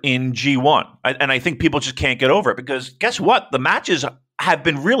card in G1. And I think people just can't get over it because guess what? The matches have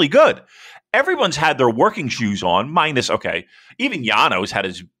been really good. Everyone's had their working shoes on, minus, okay, even Yano's had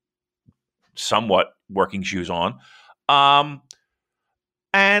his somewhat working shoes on. And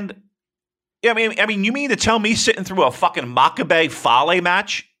I mean, you mean to tell me sitting through a fucking Makabe Fale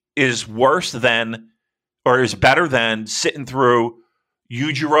match is worse than, or is better than sitting through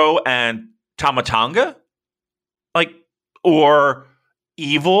Yujiro and Tamatanga? Like, or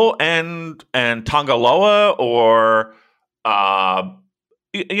Evil and Tangaloa, or,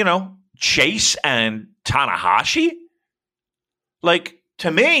 Chase and Tanahashi? Like,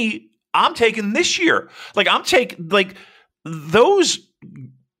 to me, I'm taking this year. Like, those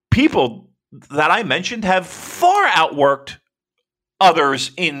people that I mentioned have far outworked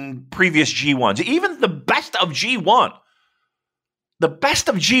others in previous G1s. Even the best of G1.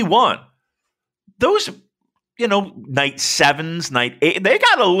 Those, night 7s, night 8, they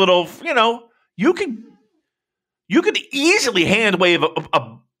got a little, you could easily hand wave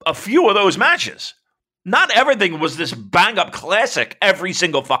a few of those matches. Not everything was this bang-up classic every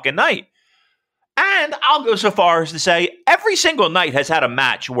single fucking night. And I'll go so far as to say every single night has had a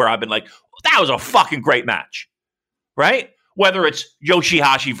match where I've been like, that was a fucking great match, right? Whether it's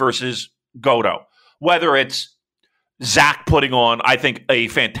Yoshihashi versus Goto, whether it's Zack putting on, I think, a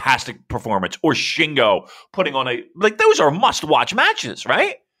fantastic performance, or Shingo putting on those are must-watch matches,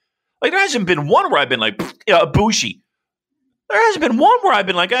 right? Like, there hasn't been one where I've been like, Ibushi. There hasn't been one where I've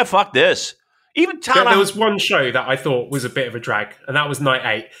been like, fuck this. Even There was one show that I thought was a bit of a drag, and that was Night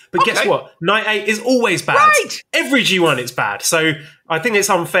 8. But guess what? Night 8 is always bad. Right. Every G1 it's bad. So I think it's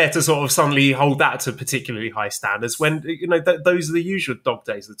unfair to sort of suddenly hold that to particularly high standards when, those are the usual dog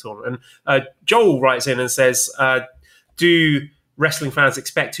days of the tournament. And Joel writes in and says, do wrestling fans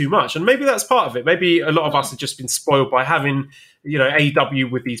expect too much? And maybe that's part of it. Maybe a lot of us have just been spoiled by having,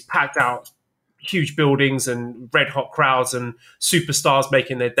 AEW with these packed out huge buildings and red hot crowds and superstars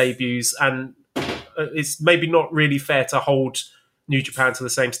making their debuts, and it's maybe not really fair to hold New Japan to the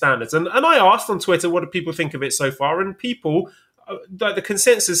same standards. And I asked on Twitter, what do people think of it so far? And people like the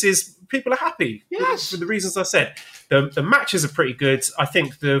consensus is people are happy. Yes. For the reasons I said. The matches are pretty good. I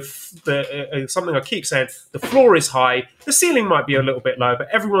think the something I keep saying, the floor is high. The ceiling might be a little bit low, but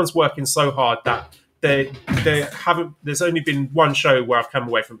everyone's working so hard that they haven't. There's only been one show where I've come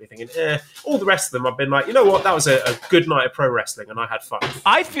away from it thinking, all the rest of them I've been like, you know what, that was a good night of pro wrestling, and I had fun.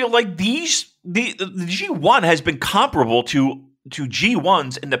 I feel like the G1 has been comparable to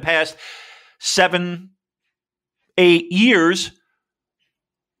G1s in the past 7-8 years.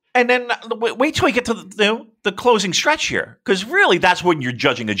 And then wait till we get to the closing stretch here, because really that's when you're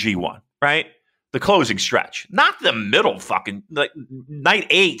judging a G1, right? The closing stretch, not the middle fucking like night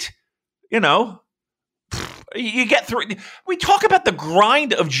 8. You get through. We talk about the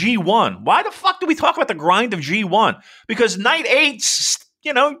grind of G1. Why the fuck do we talk about the grind of G1? Because night 8's,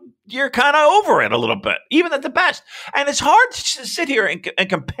 you're kind of over it a little bit, even at the best. And it's hard to sit here and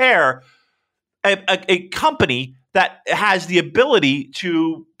compare a company that has the ability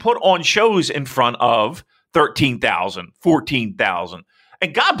to put on shows in front of 13,000, 14,000.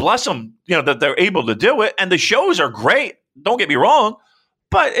 And God bless them, that they're able to do it. And the shows are great. Don't get me wrong.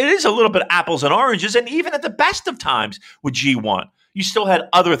 But it is a little bit apples and oranges. And even at the best of times with G1, you still had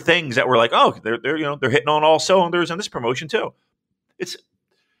other things that were like, oh, they're hitting on all cylinders in this promotion too.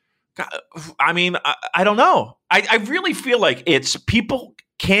 I don't know. I really feel like it's people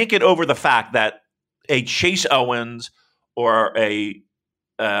can't get over the fact that a Chase Owens or a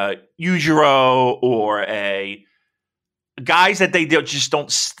Yujiro or a guys that they just don't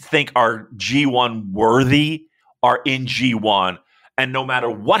think are G1 worthy are in G1. And no matter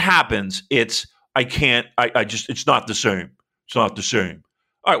what happens, it's not the same. It's not the same.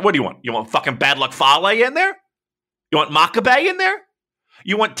 All right, what do you want? You want fucking Bad Luck Fale in there? You want Makabe in there?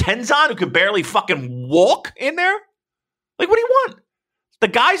 You want Tenzan, who can barely fucking walk, in there? Like, what do you want? The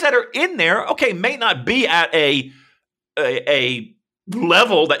guys that are in there, okay, may not be at a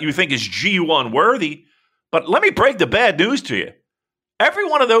level that you think is G1 worthy, but let me break the bad news to you. Every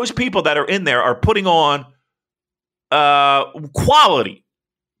one of those people that are in there are putting on quality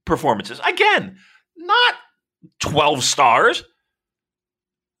performances. Again, not 12 stars,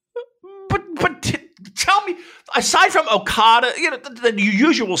 but tell me, aside from Okada, the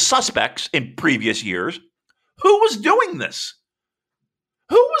usual suspects in previous years, who was doing this?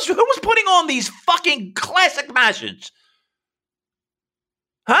 Who was putting on these fucking classic matches?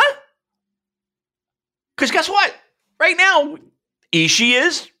 Huh? Because guess what? Right now,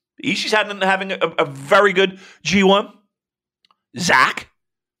 Ishii's having a very good G1. Zack,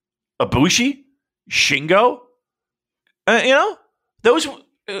 Ibushi, Shingo. Those.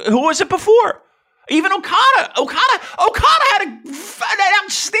 Who was it before? Even Okada. Okada had an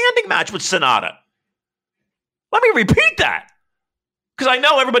outstanding match with Sonata. Let me repeat that. Because I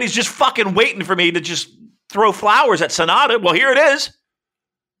know everybody's just fucking waiting for me to just throw flowers at Sonata. Well, here it is.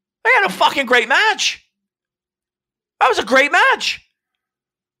 They had a fucking great match. That was a great match.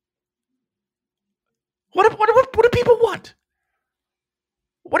 What do people want?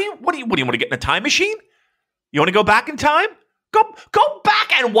 What do you want to get in a time machine? You want to go back in time? Go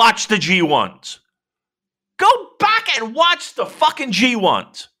back and watch the G1s. Go back and watch the fucking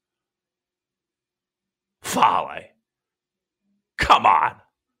G1s. Fale. Come on.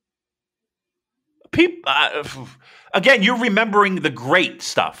 Again, you're remembering the great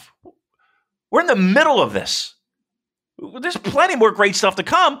stuff. We're in the middle of this. There's plenty more great stuff to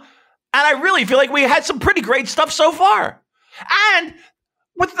come. And I really feel like we had some pretty great stuff so far. And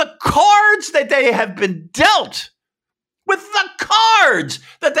with the cards that they have been dealt,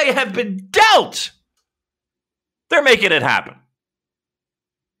 they're making it happen.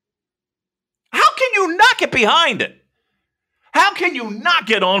 How can you not get behind it? How can you not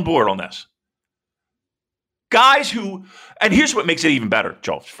get on board on this? Guys and here's what makes it even better,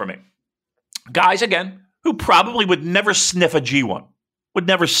 Joel, for me. Guys, again, who probably would never sniff a G1,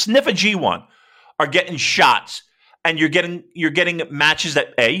 are getting shots, and you're getting matches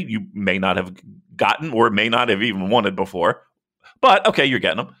that you may not have gotten or may not have even wanted before, but okay, you're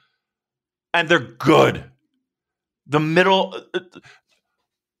getting them, and they're good. The middle,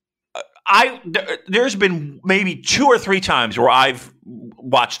 there's been maybe 2 or 3 times where I've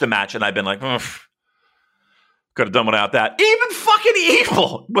watched a match and I've been like, could have done without that. Even fucking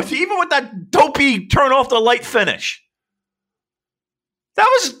Evil, even with that dopey turn off the light finish. That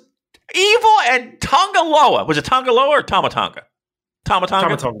was Evil and Tonga Loa. Was it Tonga Loa or Tama Tonga? Tama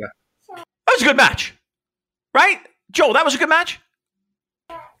Tonga. That was a good match. Right? Joel, that was a good match?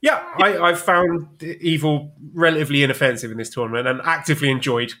 Yeah, I found Evil relatively inoffensive in this tournament and actively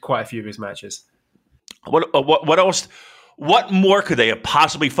enjoyed quite a few of his matches. What else? What more could they have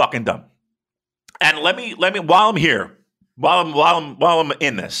possibly fucking done? And let me while I'm here, while I'm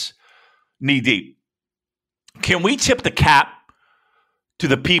in this knee deep, can we tip the cap to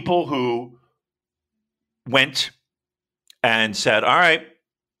the people who went and said, "All right,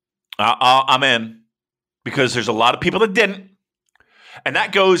 I'm in," because there's a lot of people that didn't, and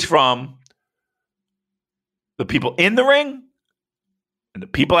that goes from the people in the ring and the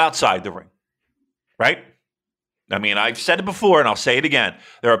people outside the ring, right? I mean, I've said it before and I'll say it again.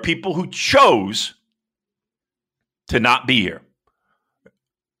 There are people who chose to not be here.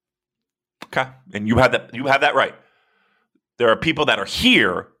 Okay. And you have that right. There are people that are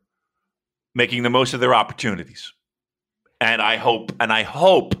here making the most of their opportunities. And I hope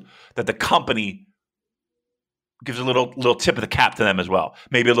that the company gives a little tip of the cap to them as well.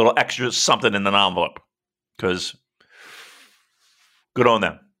 Maybe a little extra something in an envelope. Because good on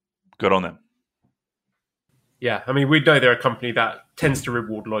them. Good on them. Yeah, I mean, we know they're a company that tends to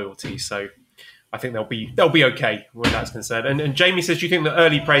reward loyalty, so I think they'll be okay when that's concerned. And Jamie says, do you think the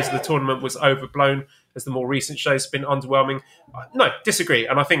early praise of the tournament was overblown as the more recent shows have been underwhelming? No, disagree.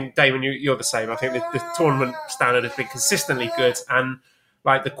 And I think, Damon, you're the same. I think the tournament standard has been consistently good, and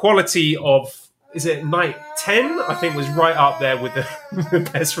like the quality of, is it night 10? I think was right up there with the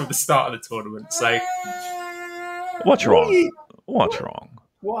best from the start of the tournament. So what's wrong? What's wrong?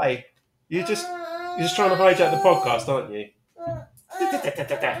 Why? You're just trying to hijack the podcast, aren't you?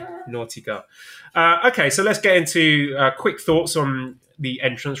 Naughty girl. Okay, so let's get into quick thoughts on the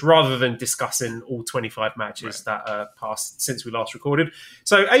entrance rather than discussing all 25 matches that passed since we last recorded.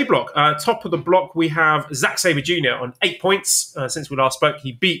 So A block, top of the block, we have Zack Sabre Jr. on 8 points. Since we last spoke,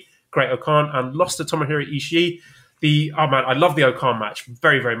 he beat Great-O-Khan and lost to Tomohiro Ishii. I love the O-Khan match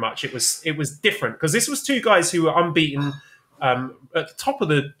very, very much. It was different because this was two guys who were unbeaten at the top of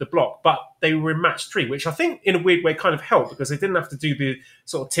the block, but they were in match 3, which I think in a weird way kind of helped because they didn't have to do the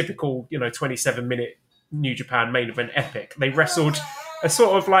sort of typical 27-minute New Japan main event epic. They wrestled a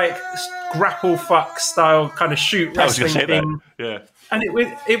sort of like grapple fuck style kind of shoot wrestling thing. Yeah. And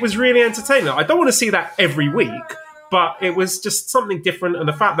it was really entertaining. I don't want to see that every week, but it was just something different. And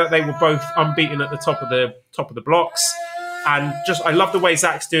the fact that they were both unbeaten at the top of the blocks. And just, I love the way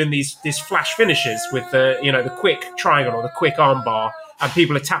Zach's doing these flash finishes with the quick triangle or the quick arm bar, and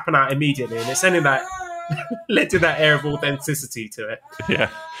people are tapping out immediately, and it's ending that led to that air of authenticity to it. Yeah.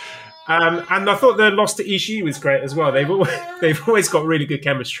 And I thought the loss to Ishii was great as well. They've always got really good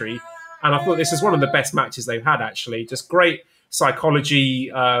chemistry, and I thought this is one of the best matches they've had. Actually, just great psychology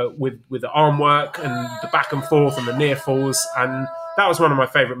with the arm work and the back and forth and the near falls, and that was one of my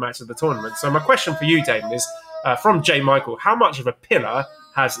favourite matches of the tournament. So my question for you, Damon, is from J. Michael: how much of a pillar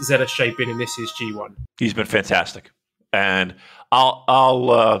has ZSJ been in this year's G1? He's been fantastic, and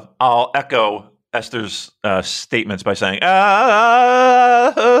I'll echo Esther's statements by saying,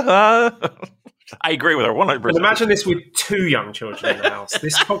 I agree with her 100%. Imagine this with 2 young children in the house.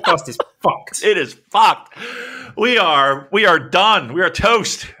 This podcast is fucked. It is fucked. We are done. We are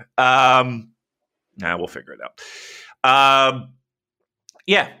toast. We'll figure it out.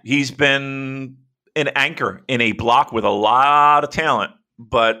 Yeah, he's been an anchor in a block with a lot of talent,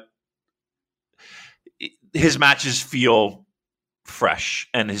 but his matches feel fresh,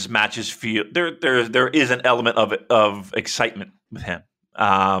 and his matches feel there is an element of excitement with him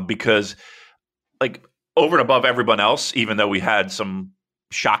because, like, over and above everyone else, even though we had some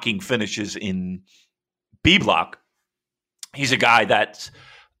shocking finishes in B block, he's a guy that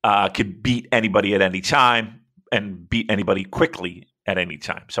could beat anybody at any time and beat anybody quickly at any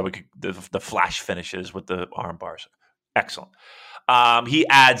time. So we could the flash finishes with the arm bars, excellent. He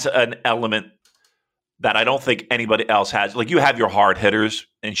adds an element that I don't think anybody else has. Like, you have your hard hitters,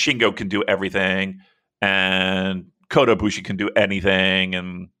 and Shingo can do everything, and Kota Ibushi can do anything,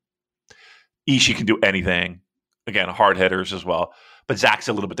 and Ishii can do anything. Again, hard hitters as well. But Zach's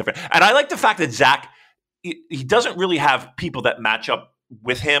a little bit different. And I like the fact that Zach, he doesn't really have people that match up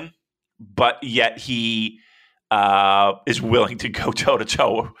with him, but yet he is willing to go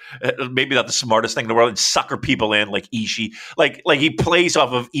toe-to-toe. Maybe not the smartest thing in the world, and sucker people in like Ishii. Like he plays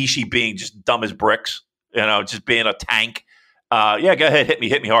off of Ishii being just dumb as bricks, just being a tank. Yeah, go ahead, hit me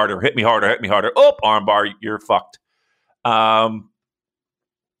harder. Oh, armbar, you're fucked. The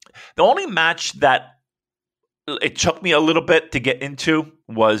only match that it took me a little bit to get into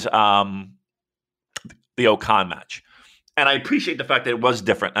was the O-Khan match. And I appreciate the fact that it was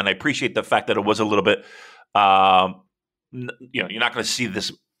different, and I appreciate the fact that it was a little bit you're not going to see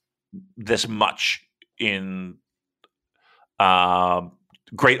this much in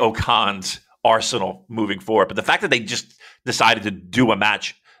Great-O-Khan's arsenal moving forward. But the fact that they just decided to do a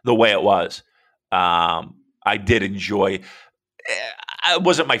match the way it was, I did enjoy. It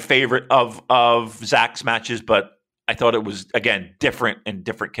wasn't my favorite of Zach's matches, but I thought it was, again, different, and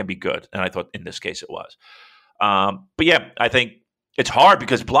different can be good. And I thought in this case it was. But yeah, I think it's hard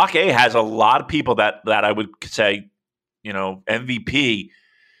because Block A has a lot of people that I would say, MVP.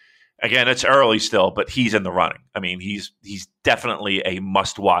 Again, it's early still, but he's in the running. I mean, he's definitely a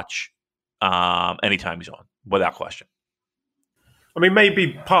must-watch anytime he's on, without question. I mean,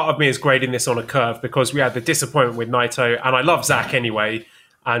 maybe part of me is grading this on a curve because we had the disappointment with Naito, and I love Zack anyway,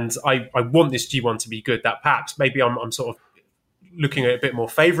 and I want this G1 to be good. That perhaps maybe I'm sort of looking at it a bit more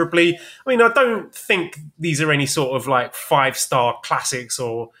favourably. I mean, I don't think these are any sort of like 5-star classics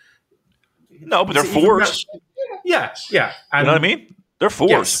or... No, but they're fours. Yeah. And, you know what I mean? They're fours.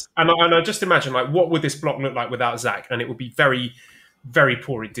 Yes. And I just imagine, like, what would this block look like without Zack? And it would be very, very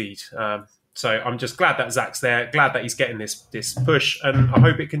poor indeed. So I'm just glad that Zack's there, glad that he's getting this push, and I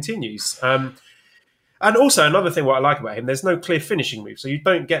hope it continues. And also another thing what I like about him, there's no clear finishing move. So you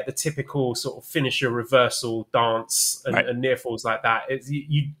don't get the typical sort of finisher reversal dance and near falls like that.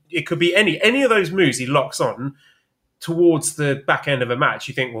 It could be any of those moves he locks on towards the back end of a match.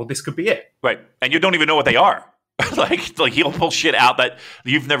 You think, well, this could be it. Right. And you don't even know what they are. like he'll pull shit out that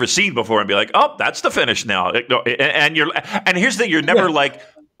you've never seen before and be like, oh, that's the finish now. And here's the thing, you're never like,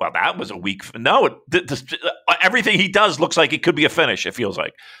 well, that was a weak. No, everything he does looks like it could be a finish. It feels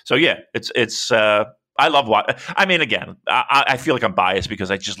like. So yeah, it's. I love what. I mean, again, I feel like I'm biased because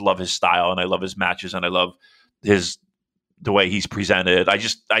I just love his style and I love his matches and I love the way he's presented.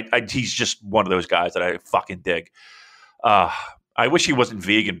 He's just one of those guys that I fucking dig. I wish he wasn't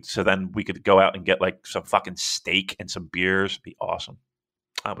vegan, so then we could go out and get like some fucking steak and some beers. It'd be awesome.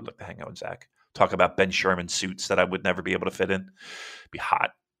 I would like to hang out with Zach. Talk about Ben Sherman suits that I would never be able to fit in. Be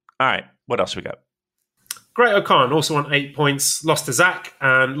hot. All right, what else we got? Great-O-Khan also on 8 points, lost to Zack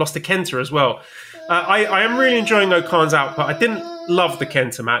and lost to Kenta as well. I am really enjoying O-Khan's output. I didn't love the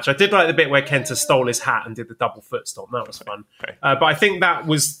Kenta match. I did like the bit where Kenta stole his hat and did the double foot stomp. That was fun. Okay. But I think that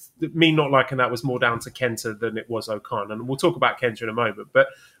was me not liking that was more down to Kenta than it was O-Khan. And we'll talk about Kenta in a moment. But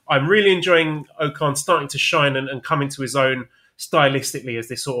I'm really enjoying O-Khan starting to shine and come into his own stylistically as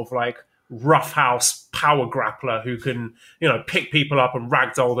this sort of like roughhouse power grappler who can, pick people up and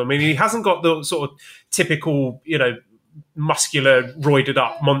ragdoll them. I mean, he hasn't got the sort of typical, muscular, roided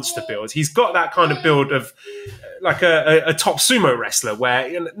up monster build. He's got that kind of build of like a top sumo wrestler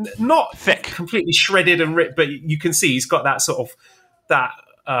where not thick, completely shredded and ripped, but you can see he's got that sort of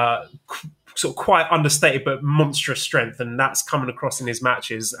quite understated but monstrous strength, and that's coming across in his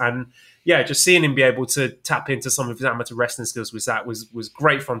matches. And yeah, just seeing him be able to tap into some of his amateur wrestling skills with that was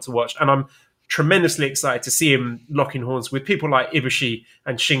great fun to watch. And I'm tremendously excited to see him locking horns with people like Ibushi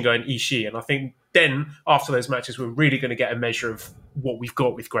and Shingo and Ishii. And I think then after those matches, we're really going to get a measure of what we've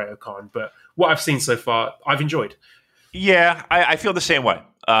got with Great-O-Khan. But what I've seen so far, I've enjoyed. Yeah, I feel the same way.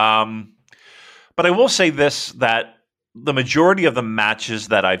 But I will say this, that the majority of the matches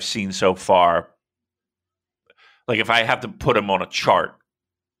that I've seen so far, like if I have to put them on a chart,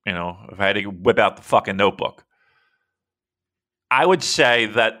 if I had to whip out the fucking notebook, I would say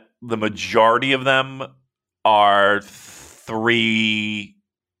that the majority of them are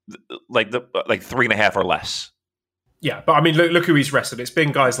 3.5 or less. Yeah, but I mean, look who he's wrestled. It's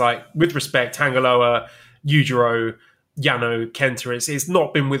been guys like, with respect, Tangaloa, Yujiro, Yano, Kenta. It's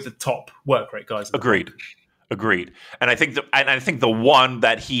not been with the top work rate guys. Agreed. And I think the one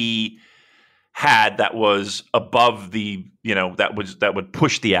that he had that was above the, that would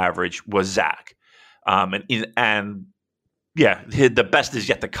push the average was Zack. And yeah, the best is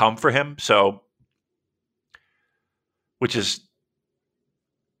yet to come for him. So, which is,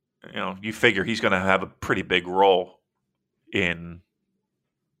 you figure he's going to have a pretty big role in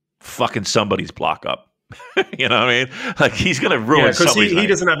fucking somebody's block up. You know what I mean? Like he's going to ruin somebody's because he night.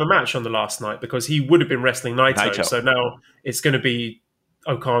 doesn't have a match on the last night because he would have been wrestling Naito. So now it's going to be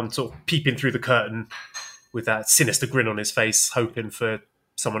O-Khan sort of peeping through the curtain with that sinister grin on his face, hoping for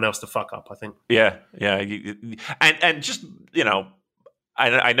someone else to fuck up, I think. Yeah. And just,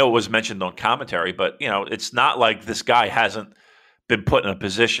 I know it was mentioned on commentary, but, it's not like this guy hasn't been put in a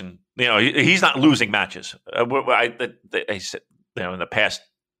position. He's not losing matches. I said, in the past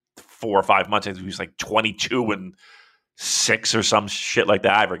 4 or 5 months, I think he was like 22-6 or some shit like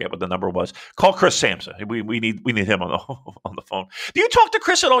that. I forget what the number was. Call Chris Sampson. We need him on the phone. Do you talk to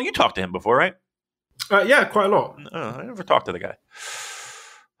Chris at all? You talked to him before, right? Yeah, quite a lot. I never talked to the guy.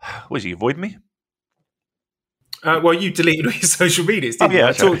 Was he avoiding me? Well, you deleted all your social medias,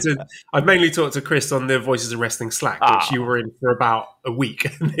 didn't you? I've mainly talked to Chris on the Voices of Wrestling Slack, which you were in for about a week.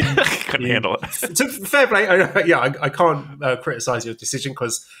 Couldn't handle it. To fair play, I can't criticize your decision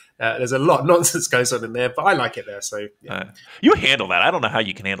because there's a lot of nonsense goes on in there, but I like it there. So you handle that. I don't know how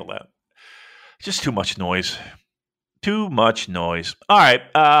you can handle that. Just too much noise. Too much noise. All right.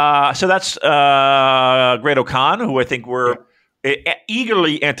 So that's Great-O-Khan, who I think we're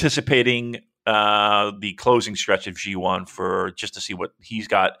eagerly anticipating the closing stretch of G1 for just to see what he's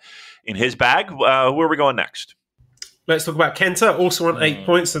got in his bag. Where are we going next? Let's talk about Kenta, also on 8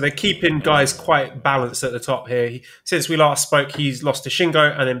 points. So they're keeping guys quite balanced at the top here. Since we last spoke, he's lost to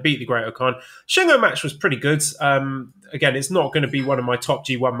Shingo and then beat the Great-O-Khan. Shingo match was pretty good. Again, it's not going to be one of my top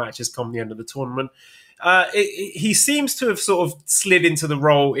G1 matches come the end of the tournament. He seems to have sort of slid into the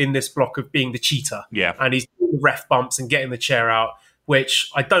role in this block of being the cheater. Yeah. And he's doing the ref bumps and getting the chair out, which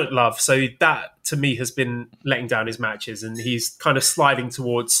I don't love. So that, to me, has been letting down his matches. And he's kind of sliding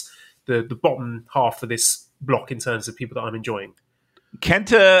towards the bottom half of this block in terms of people that I'm enjoying.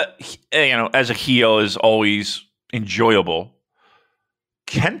 Kenta, as a heel is always enjoyable.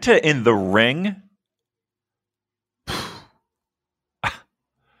 Kenta in the ring,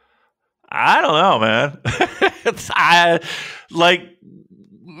 I don't know, man.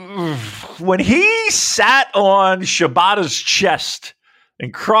 When he sat on Shibata's chest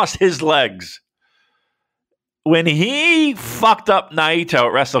and crossed his legs, when he fucked up Naito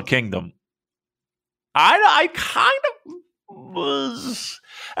at Wrestle Kingdom, I kind of was.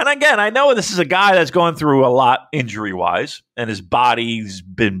 And again, I know this is a guy that's going through a lot injury-wise, and his body's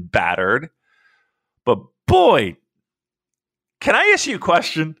been battered. But boy, can I ask you a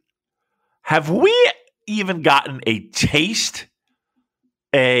question? Have we even gotten a taste,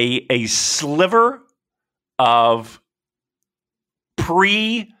 a sliver of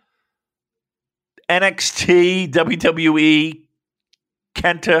pre-NXT WWE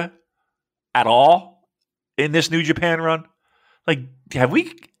Kenta at all in this New Japan run? Like, have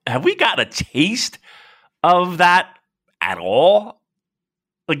we gotten a taste of that at all?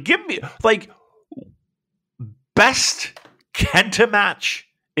 Like, give me best Kenta match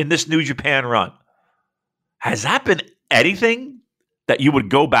in this New Japan run. Has that been anything that you would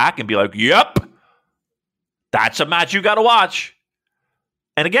go back and be like, yep, that's a match you got to watch?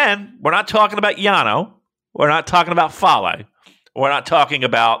 And again, we're not talking about Yano. We're not talking about Fale. We're not talking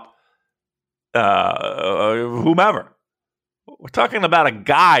about whomever. We're talking about a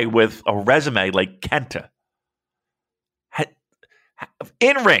guy with a resume like Kenta.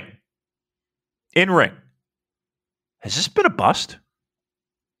 In ring. Has this been a bust?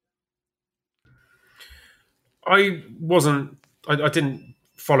 I didn't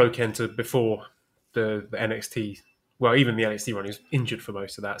follow Kenta before the NXT. Well, even the NXT run, he was injured for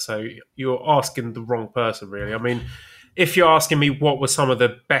most of that. So you're asking the wrong person, really. I mean, if you're asking me what were some of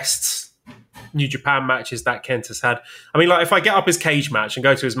the best New Japan matches that Kenta's had, I mean, like if I get up his cage match and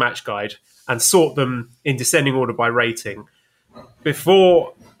go to his match guide and sort them in descending order by rating,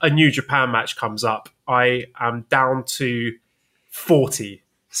 before a New Japan match comes up, I am down to 40.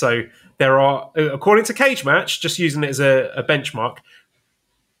 So there are, according to Cage Match, just using it as a benchmark,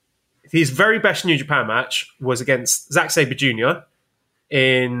 his very best New Japan match was against Zack Sabre Jr.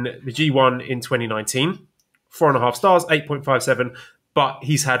 in the G1 in 2019. 4.5 stars, 8.57. But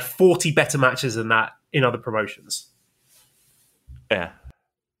he's had 40 better matches than that in other promotions. Yeah.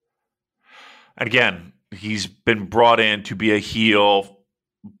 And again, he's been brought in to be a heel,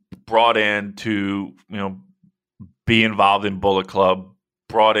 brought in to, be involved in Bullet Club,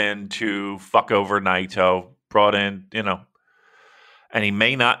 brought in to fuck over Naito, brought in, and he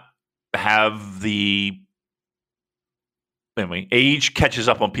may not have age catches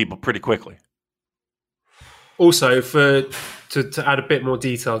up on people pretty quickly. Also, to add a bit more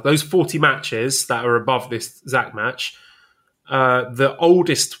detail, those 40 matches that are above this Zack match, the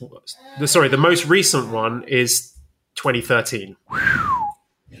most recent one is 2013.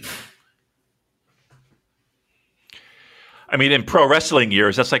 I mean, in pro wrestling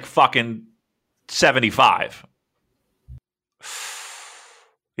years, that's like fucking 75.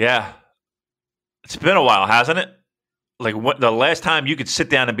 Yeah. It's been a while, hasn't it? Like the last time you could sit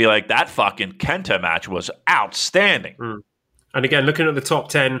down and be like, that fucking Kenta match was outstanding. Mm. And again, looking at the top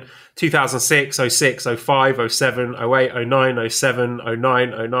 10, 2006, 06, 05, 07, 08, 09, 07,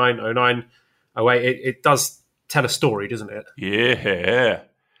 09, 09, 09, 08. It does tell a story, doesn't it? Yeah.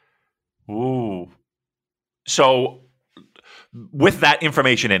 Ooh. So with that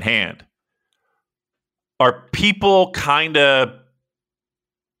information in hand, are people kind of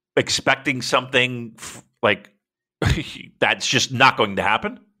expecting something like that's just not going to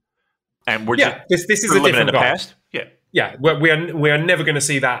happen? And we're this is a different guy. Past? Yeah, we are never going to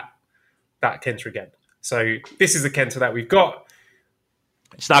see that Kenta again. So this is the Kenta that we've got.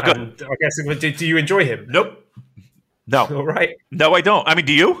 It's not good. And I guess, do you enjoy him? Nope. No. All right. No, I don't. I mean,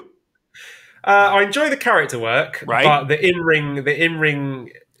 do you? I enjoy the character work, right? But the in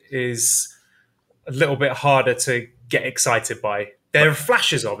ring is a little bit harder to get excited by. There are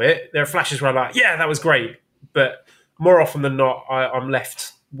flashes of it. There are flashes where I'm like, yeah, that was great. But more often than not, I'm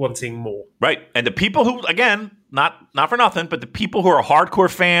left wanting more. Right. And the people who, again, not for nothing, but the people who are hardcore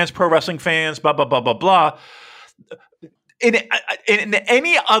fans, pro wrestling fans, blah, blah, blah, blah, blah, in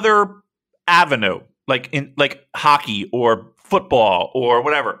any other avenue, like hockey or football or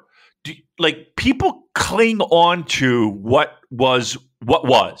whatever, people cling on to what was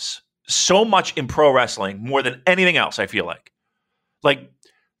so much in pro wrestling more than anything else, I feel like. Like,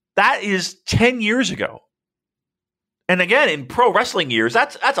 that is 10 years ago. And again, in pro wrestling years,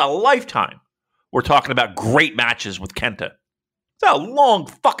 that's a lifetime. We're talking about great matches with Kenta. It's a long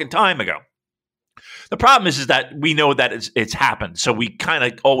fucking time ago. The problem is that we know that it's happened. So we kind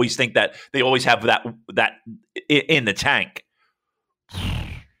of always think that they always have that in the tank.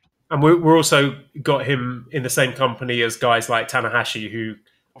 And we're also got him in the same company as guys like Tanahashi, who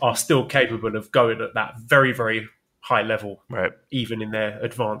are still capable of going at that very, very high level, right? Even in their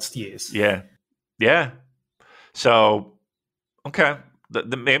advanced years. Yeah. So, okay,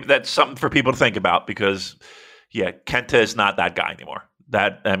 maybe that's something for people to think about because, Kenta is not that guy anymore.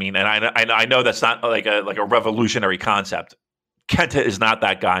 And I know that's not like a revolutionary concept. Kenta is not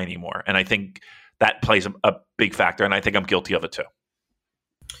that guy anymore, and I think that plays a big factor. And I think I'm guilty of it too.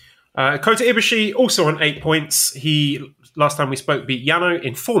 Kota Ibushi also on 8 points. He last time we spoke beat Yano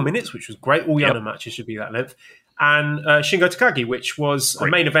in 4 minutes, which was great. All Yano matches should be that length. And Shingo Takagi, which was a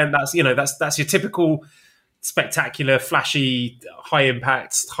main event. That's your typical spectacular, flashy, high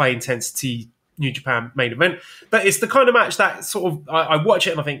impact, high intensity New Japan main event. But it's the kind of match that sort of I watch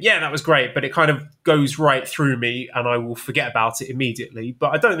it and I think, yeah, that was great, but it kind of goes right through me and I will forget about it immediately.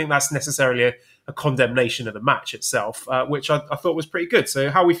 But I don't think that's necessarily a condemnation of the match itself, which I thought was pretty good.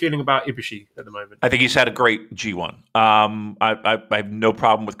 So how are we feeling about Ibushi at the moment? I think he's had a great G1. I have no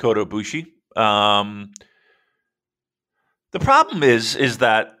problem with Kota Ibushi. The problem is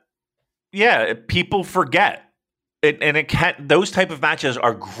that, people forget. Those type of matches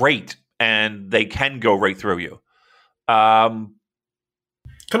are great, and they can go right through you. Can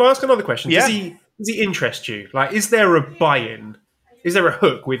I ask another question? Yeah. Does he interest you? Like, is there a buy-in? Is there a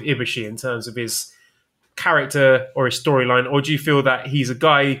hook with Ibushi in terms of his character or his storyline? Or do you feel that he's a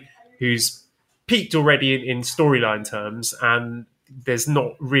guy who's peaked already in storyline terms and there's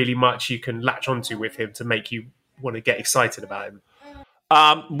not really much you can latch onto with him to make you want to get excited about him?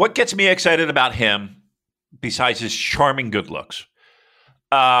 What gets me excited about him, besides his charming good looks,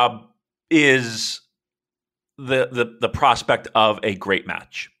 is the prospect of a great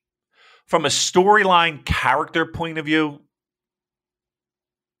match. From a storyline character point of view,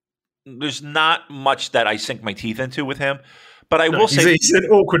 there's not much that I sink my teeth into with him. But I will say he's an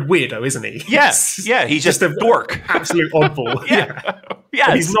awkward weirdo, isn't he? Yes, he's just a dork, absolute oddball.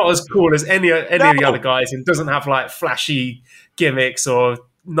 Yeah, he's not as cool as any of the other guys, and doesn't have like flashy gimmicks or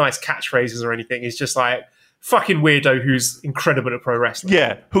nice catchphrases or anything. He's just like fucking weirdo who's incredible at pro wrestling.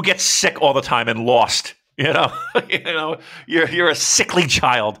 Yeah, who gets sick all the time and lost. You're a sickly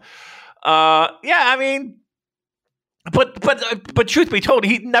child. But truth be told,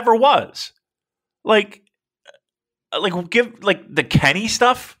 he never was. Like the Kenny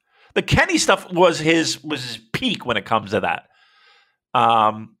stuff. The Kenny stuff was his peak when it comes to that.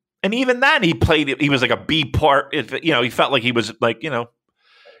 And even then, he was like a B part. He felt like he was like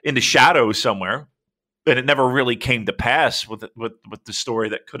in the shadows somewhere, and it never really came to pass with the story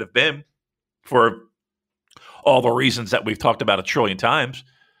that could have been, for all the reasons that we've talked about a trillion times.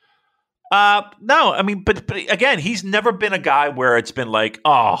 No, I mean, but again, he's never been a guy where it's been like,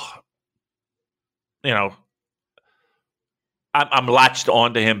 I'm latched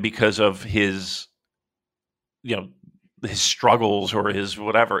onto him because of his, his struggles or his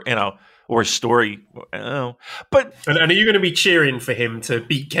whatever, or his story. But and are you going to be cheering for him to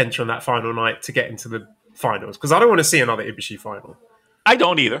beat Kenta on that final night to get into the finals? Because I don't want to see another Ibushi final. I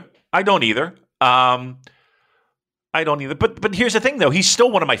don't either. I don't either. But here's the thing, though. He's still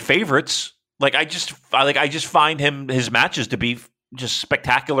one of my favorites. Like I just find his matches to be just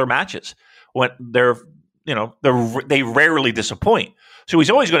spectacular matches. When they rarely disappoint. So he's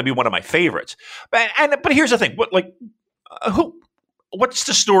always going to be one of my favorites. But here's the thing. What's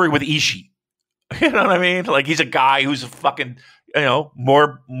the story with Ishii? You know what I mean? Like, he's a guy who's a fucking,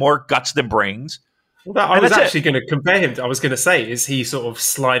 more guts than brains. Well, I was actually going to compare him to, I was going to say, is he sort of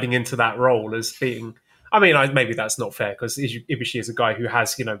sliding into that role as being, I mean, maybe that's not fair because Ibushi is a guy who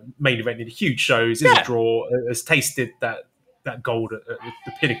has, main evented huge shows, is a draw, has tasted that gold at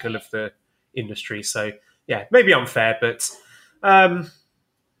the pinnacle of the industry. So, yeah, maybe unfair, but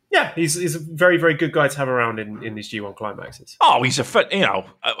he's a very, very good guy to have around in these G1 climaxes. Oh, he's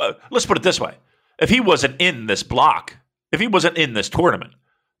let's put it this way. if he wasn't in this block, if he wasn't in this tournament,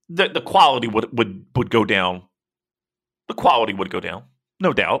 the quality would go down. The quality would go down,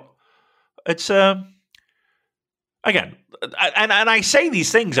 no doubt. It's again, and I say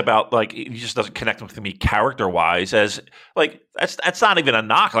these things about like he just doesn't connect with me character wise. As like that's not even a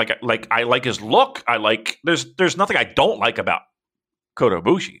knock. Like I like his look. I like there's nothing I don't like about Kota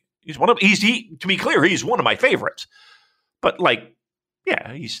Ibushi. To be clear, he's one of my favorites. But like,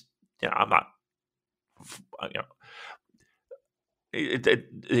 yeah, I'm not.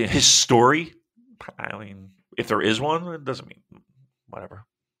 His story. I mean, if there is one, it doesn't mean whatever.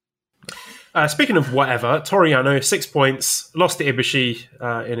 Speaking of whatever, Toriano, 6 points, lost to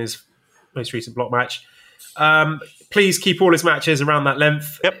Ibushi in his most recent block match. Please keep all his matches around that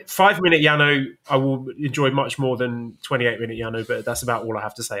length. Yep. 5-minute Yano, I will enjoy much more than 28-minute Yano, but that's about all I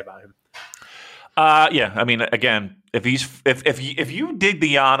have to say about him. Yeah, I mean, again, if you dig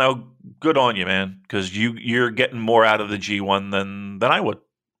the Yano, good on you, man, because you're getting more out of the G1 than I would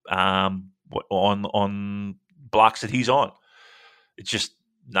on blocks that he's on. It's just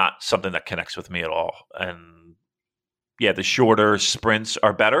not something that connects with me at all. And yeah, the shorter sprints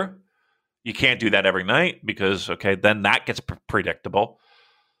are better. You can't do that every night because then that gets predictable.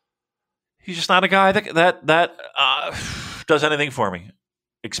 He's just not a guy that does anything for me,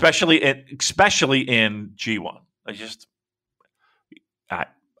 especially in G1.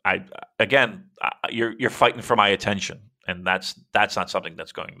 You're fighting for my attention, and that's not something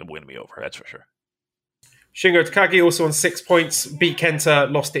that's going to win me over. That's for sure. Shingo Takagi also on 6 points, beat Kenta,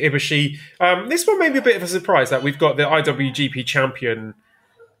 lost to Ibushi. This one may be a bit of a surprise that we've got the IWGP champion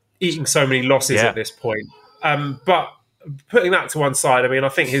eating so many losses at this point. But putting that to one side, I mean, I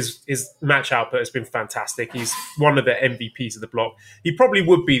think his match output has been fantastic. He's one of the MVPs of the block. He probably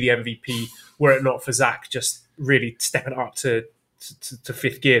would be the MVP were it not for Zack just really stepping up to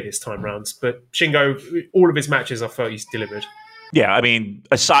fifth gear this time round. But Shingo, all of his matches, I felt he's delivered. Yeah, I mean,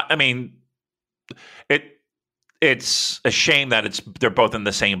 it's a shame that they're both in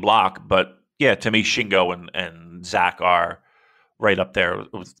the same block, but yeah, to me, Shingo and Zack are right up there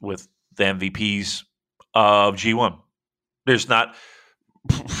with the MVPs of G1. There's not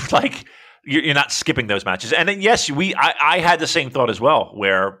like you're not skipping those matches. And then yes, I had the same thought as well.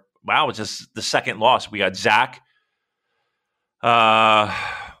 Where wow, it's just the second loss. We got Zack. And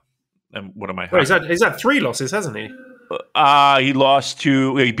what am I? Well, he's had 3 losses, hasn't he? He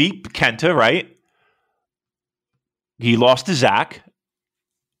beat Kenta, right? He lost to Zack.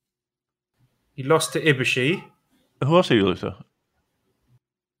 He lost to Ibushi. Who else did he lose to?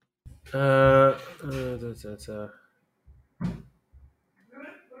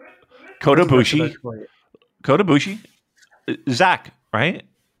 Kota Ibushi. Zack, right?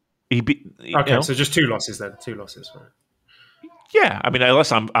 He beat. Okay, so just 2 losses then. 2 losses. Right. Yeah, I mean,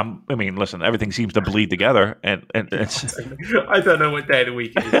 listen, everything seems to bleed together, and it's. I don't know what day of the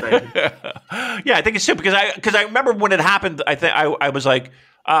week it is. Yeah, I think it's super because I remember when it happened. I think I was like,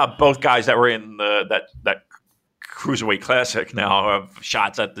 both guys that were in that Cruiserweight Classic now have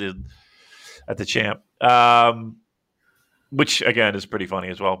shots at the champ, which again is pretty funny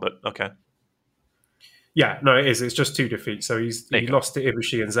as well. But okay. Yeah, no, it is. It's just 2 defeats. So he lost to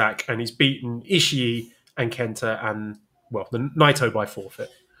Ibushi and Zack, and he's beaten Ishii and Kenta and. Well, the Naito by forfeit.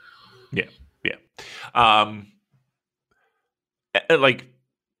 Yeah. Like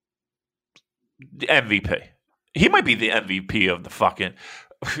the MVP. He might be the MVP of the fucking.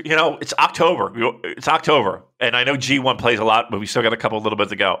 It's October. It's October, and I know G1 plays a lot, but we still got a little bit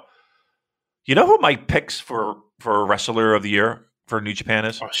to go. You know who my picks for wrestler of the year for New Japan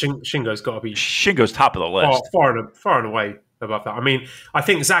is? Oh, Shingo's got to be. Shingo's top of the list. Oh, far and away above that. I mean, I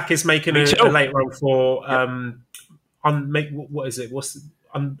think Zack is making a late run for. Yep. What is it? What's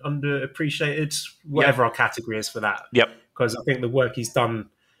underappreciated? Whatever our category is for that. Yep. Because I think the work he's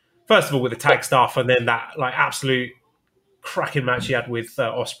done, first of all, with the tag stuff, and then that like absolute cracking match he had with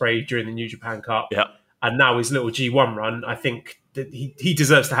Ospreay during the New Japan Cup. Yep. And now his little G1 run. I think that he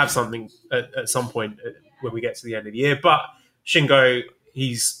deserves to have something at some point when we get to the end of the year. But Shingo,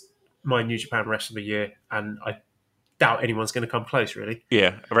 he's my New Japan Wrestler of the Year, and I doubt anyone's going to come close. Really.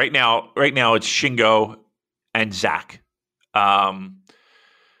 Yeah. Right now it's Shingo and Zack.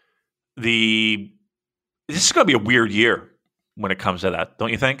 This is going to be a weird year when it comes to that, don't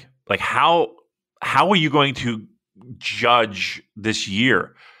you think? Like how are you going to judge this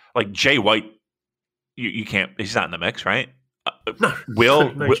year? Like Jay White, you can't. He's not in the mix, right? No.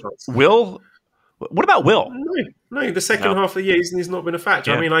 Will. What about Will? No. The second half of the year, he's not been a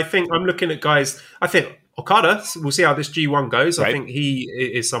factor. Yeah. I mean, I'm looking at guys. I think Okada. We'll see how this G1 goes. Right. I think he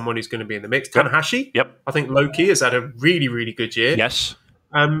is someone who's going to be in the mix. Tanahashi. Yep. I think Loki has had a really, really good year. Yes.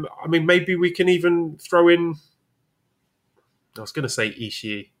 I mean, maybe we can even throw in. I was going to say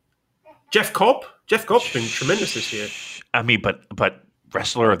Ishii. Jeff Cobb. Jeff Cobb's been tremendous this year. I mean, but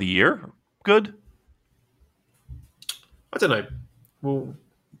wrestler of the year, good. I don't know. Well,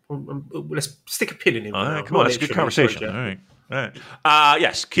 let's stick a pin in him. All right, come on, that's a good conversation. All right.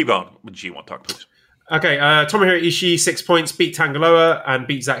 Yes, keep on with G1 talk, please. Okay, Tomohiro Ishii, 6 points, beat Tangaloa and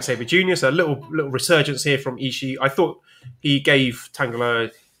beat Zack Sabre Jr. So a little resurgence here from Ishii. I thought he gave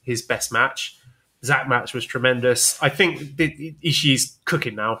Tangaloa his best match. Zack match was tremendous. I think Ishii's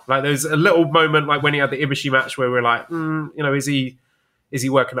cooking now. Like there's a little moment like when he had the Ibushi match where we're like, is he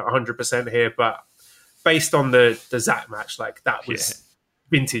working at 100% here? But based on the Zack match, like that was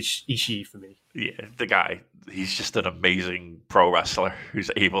vintage Ishii for me. Yeah, the guy, he's just an amazing pro wrestler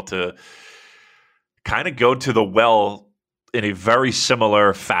who's able to kind of go to the well in a very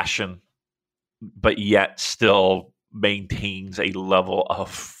similar fashion, but yet still maintains a level of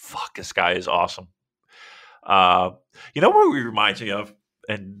fuck, this guy is awesome. You know what he reminds me of,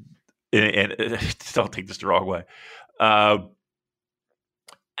 and don't take this the wrong way, and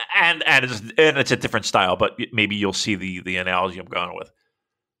it's a different style, but maybe you'll see the analogy I'm going with.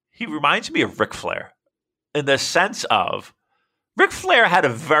 He reminds me of Ric Flair in the sense of Ric Flair had a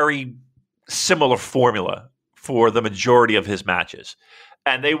very similar formula for the majority of his matches,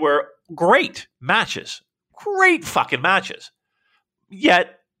 and they were great matches, great fucking matches.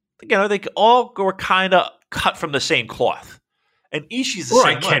 Yet, they all were kind of cut from the same cloth. And Ishii's the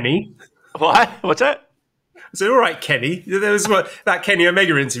same way. Kenny. What? What's that? So, all right, Kenny. There was that Kenny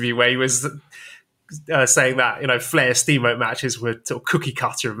Omega interview where he was saying that, Flair Steamboat matches were sort of cookie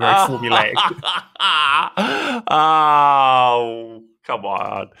cutter and very formulaic. Oh, come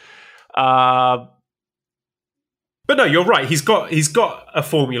on. But no, you're right. He's got a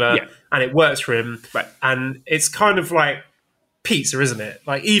formula and it works for him. Right. And it's kind of like pizza, isn't it?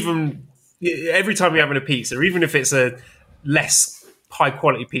 Like even every time you're having a pizza, even if it's a less high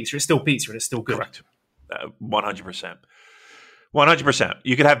quality pizza, it's still pizza and it's still good. Correct. 100%. 100%.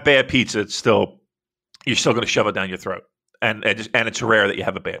 You could have bad pizza. You're still going to shove it down your throat. And it's rare that you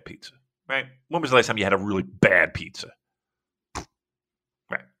have a bad pizza, right? When was the last time you had a really bad pizza?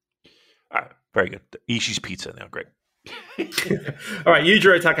 Right. All right. Very good. Ishii's pizza now. Great. All right,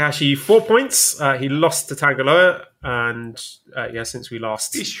 Yujiro Takahashi, 4 points. He lost to Tangaloa, and since we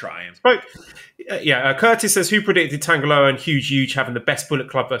last he's trying. Spoke, Curtis says, who predicted Tangaloa and Huge having the best Bullet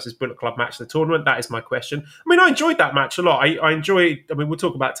Club versus Bullet Club match of the tournament? That is my question. I mean, I enjoyed that match a lot. I mean, we'll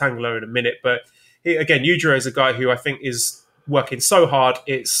talk about Tangaloa in a minute, but Yujiro is a guy who I think is working so hard.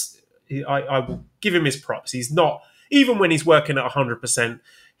 I will give him his props. He's not, even when he's working at 100%,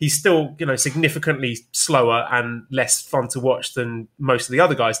 he's still, significantly slower and less fun to watch than most of the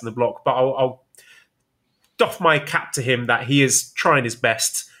other guys in the block. But I'll doff my cap to him that he is trying his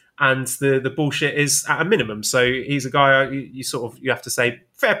best, and the bullshit is at a minimum. So he's a guy you have to say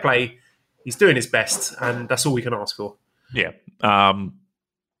fair play. He's doing his best, and that's all we can ask for. Yeah,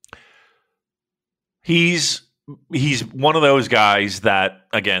 he's one of those guys that,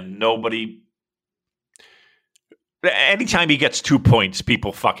 again, nobody. Anytime he gets 2 points,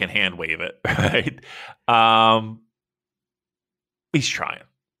 people fucking hand wave it, right? He's trying,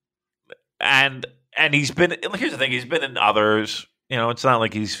 and he's been. Here's the thing: he's been in others. It's not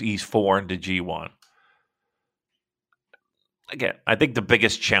like he's foreign to G1. Again, I think the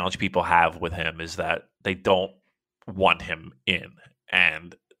biggest challenge people have with him is that they don't want him in,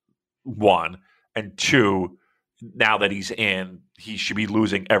 and one, and two, now that he's in, he should be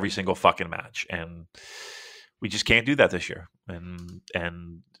losing every single fucking match, and we just can't do that this year. And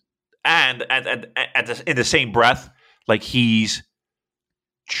in the same breath, like he's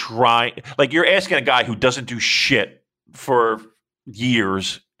trying, like you're asking a guy who doesn't do shit for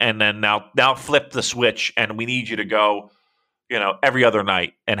years, and then now flip the switch, and we need you to go, every other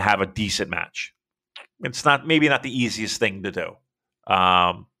night and have a decent match. It's maybe not the easiest thing to do,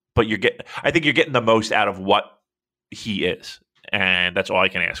 but I think you're getting the most out of what he is, and that's all I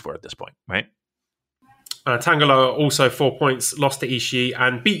can ask for at this point, right? Tangaloa also 4 points, lost to Ishii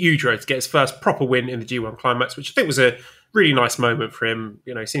and beat Yujiro to get his first proper win in the G1 Climax, which I think was a really nice moment for him.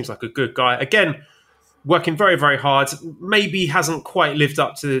 He seems like a good guy. Again, working very, very hard. Maybe hasn't quite lived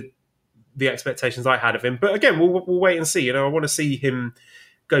up to the expectations I had of him. But again, we'll wait and see. I want to see him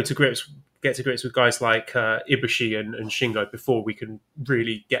get to grips with guys like Ibushi and Shingo before we can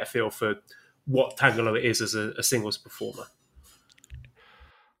really get a feel for what Tangaloa is as a singles performer.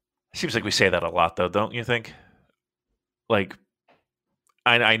 Seems like we say that a lot, though, don't you think? Like,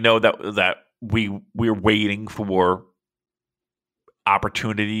 I know that we're waiting for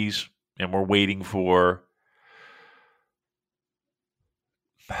opportunities, and we're waiting for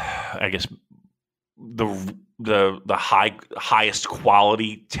I guess the highest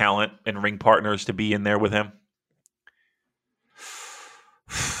quality talent and ring partners to be in there with him.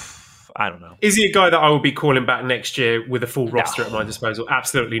 I don't know. Is he a guy that I will be calling back next year with a full roster at my disposal?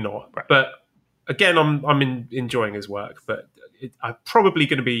 Absolutely not. Right. But again, I'm enjoying his work, but I'm probably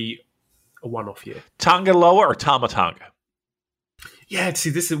going to be a one-off year. Tangaloa or Tama Tonga? Yeah, see,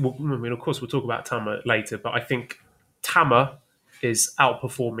 this is. I mean, of course, we'll talk about Tama later, but I think Tama is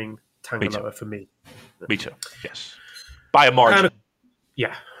outperforming Tangaloa for me. Me too. Yes, by a margin.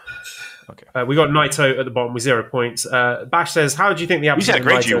 Yeah. Okay. We got Naito at the bottom with 0 points. Bash says, "How do you think the He's had a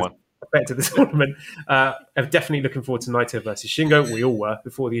absence great of Naito G1. affected the tournament?" I'm definitely looking forward to Naito versus Shingo. We all were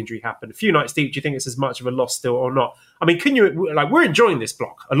before the injury happened. A few nights deep. Do you think it's as much of a loss still or not? I mean, can you we're enjoying this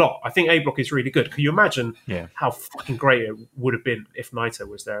block a lot. I think A block is really good. Can you imagine how fucking great it would have been if Naito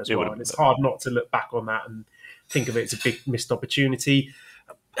was there as well? And it's hard not to look back on that and think of it as a big missed opportunity.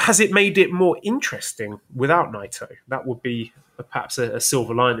 Has it made it more interesting without Naito? That would be perhaps a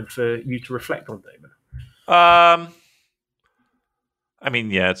silver lining for you to reflect on, Damon. I mean,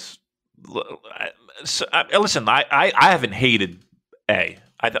 yeah, it's. Listen, I haven't hated A.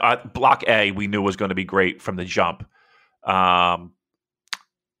 Block A we knew was going to be great from the jump. I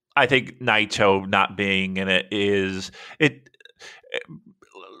think Naito not being in it is it.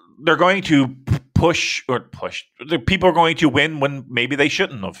 They're going to push. People are going to win when maybe they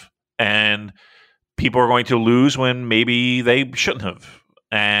shouldn't have, and people are going to lose when maybe they shouldn't have.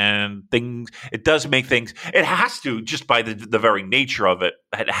 And it does make things. It has to, just by the very nature of it.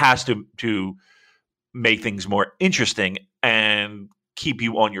 It has to make things more interesting and keep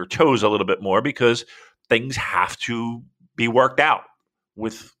you on your toes a little bit more, because things have to be worked out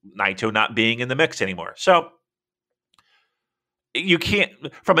with Naito not being in the mix anymore. So you can't,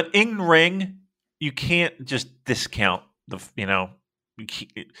 from an in-ring, you can't just discount that's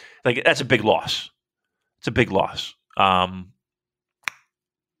a big loss. It's a big loss.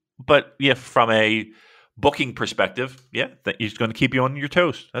 But yeah, from a booking perspective, he's going to keep you on your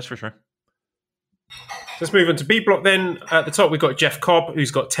toes. That's for sure. Let's move on to B block then. At the top, we've got Jeff Cobb,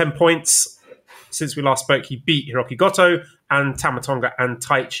 who's got 10 points. Since we last spoke, he beat Hiroki Goto and Tama Tonga and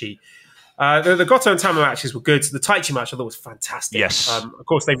Taichi. The Goto and Tama matches were good. The Taichi match I thought was fantastic. Yes. Of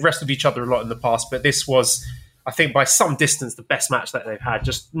course, they've wrestled each other a lot in the past, but this was, I think, by some distance, the best match that they've had.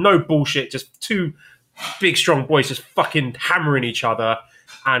 Just no bullshit. Just two big, strong boys just fucking hammering each other.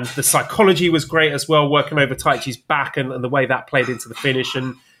 And the psychology was great as well, working over Taichi's back and the way that played into the finish.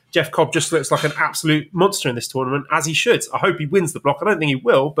 And Jeff Cobb just looks like an absolute monster in this tournament, as he should. I hope he wins the block. I don't think he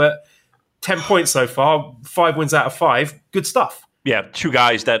will, but 10 points so far, 5 wins out of 5. Good stuff. Yeah, two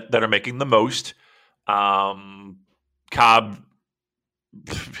guys that are making the most. Cobb,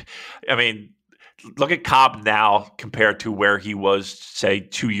 I mean, look at Cobb now compared to where he was, say,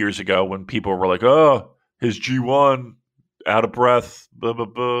 2 years ago when people were like, oh, his G1, out of breath, blah, blah,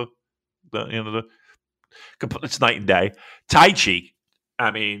 blah. It's night and day. Taichi,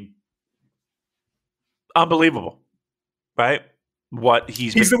 I mean, unbelievable, right? What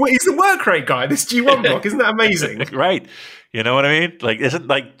he's the work rate guy. This G1 block, isn't that amazing? Right? You know what I mean? Like,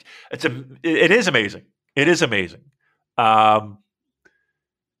 it is amazing. It is amazing.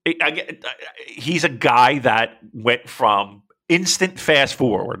 He's a guy that went from instant fast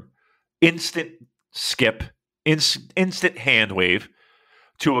forward, instant skip, instant hand wave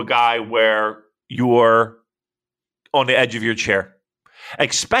to a guy where you're on the edge of your chair,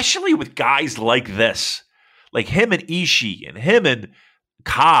 especially with guys like this, like him and Ishii and him and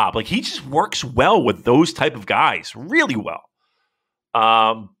Cobb. Like, he just works well with those type of guys, really well.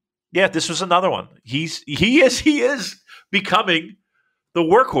 This was another one. He is becoming the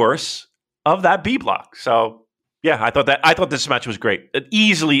workhorse of that B block. So yeah, I thought this match was great,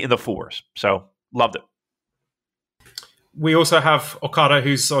 easily in the 4s. So loved it. We also have Okada,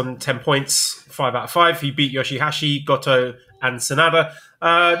 who's on 10 points, 5 out of 5. He beat Yoshihashi, Goto, and Sanada.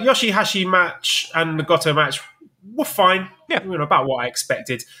 The Yoshihashi match and the Goto match were fine. Yeah, about what I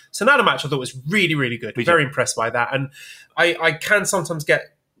expected. Sanada match I thought was really, really good. Very impressed by that. And I can sometimes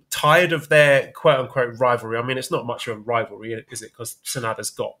get tired of their quote-unquote rivalry. I mean, it's not much of a rivalry, is it? Because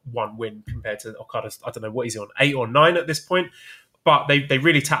Sanada's got 1 win compared to Okada's, I don't know, what is he on, 8 or 9 at this point? But they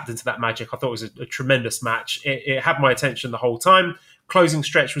really tapped into that magic. I thought it was a tremendous match. It had my attention the whole time. Closing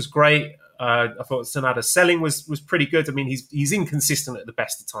stretch was great. I thought Sanada's selling was pretty good. I mean, he's inconsistent at the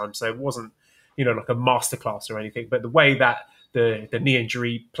best of times, so it wasn't like a masterclass or anything. But the way that the knee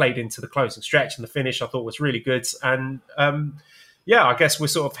injury played into the closing stretch and the finish, I thought was really good. And I guess we're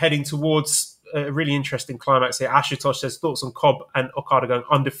sort of heading towards a really interesting climax here. Ashutosh says thoughts on Cobb and Okada going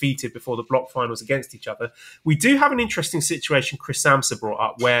undefeated before the block finals against each other. We do have an interesting situation Chris Samsa brought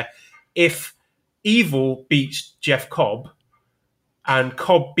up where if Evil beats Jeff Cobb and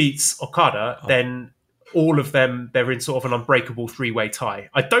Cobb beats Okada, then all of them, they're in sort of an unbreakable three-way tie.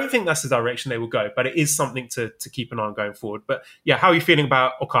 I don't think that's the direction they will go, but it is something to keep an eye on going forward. But yeah, how are you feeling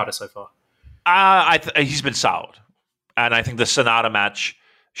about Okada so far? He's been solid. And I think the Sonata match,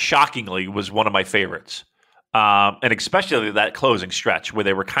 shockingly, was one of my favorites. And especially that closing stretch where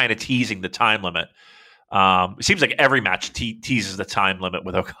they were kind of teasing the time limit. It seems like every match teases the time limit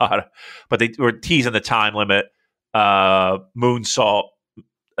with Okada. But they were teasing the time limit, moonsault,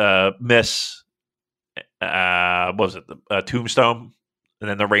 miss, what was it? The Tombstone, and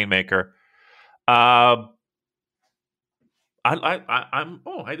then the Rainmaker. I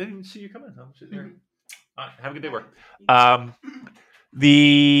didn't even see you coming. I'm sitting there. Have a good day, work. I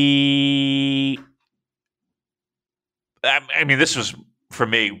mean, this was for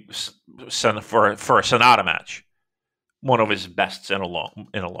me for a Sonata match, one of his best in a long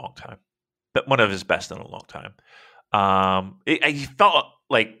time. But one of his best in a long time. He felt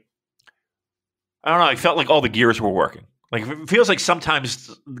like I don't know. I felt like all the gears were working. Like it feels like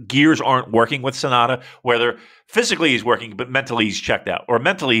sometimes gears aren't working with Sonata, whether physically he's working, but mentally he's checked out, or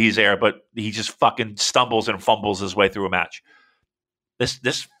mentally he's there, but he just fucking stumbles and fumbles his way through a match.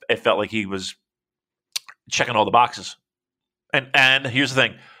 This it felt like he was checking all the boxes. And here's the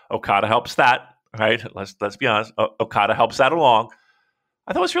thing, Okada helps that, right? Let's be honest. Okada helps that along.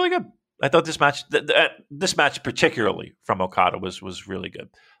 I thought it was really good. I thought this match particularly from Okada was really good.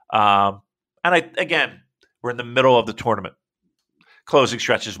 And we're in the middle of the tournament. Closing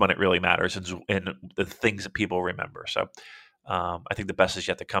stretches when it really matters and the things that people remember. So I think the best is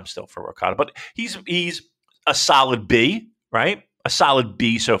yet to come still for Okada. But he's a solid B, right? A solid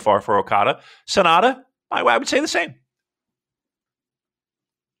B so far for Okada. Sonata, I would say the same.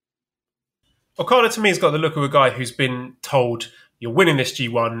 Okada to me has got the look of a guy who's been told, you're winning this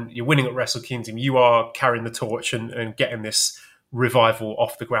G1, you're winning at Wrestle Kingdom, you are carrying the torch and getting this revival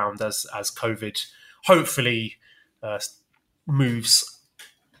off the ground as COVID hopefully moves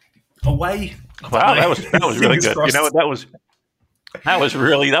away. Wow, that was really good. Crossed. You know what? That was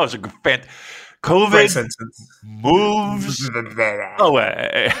a good fan. COVID moves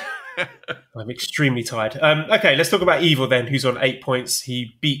away. I'm extremely tired. Okay, let's talk about Evil then, who's on 8 points.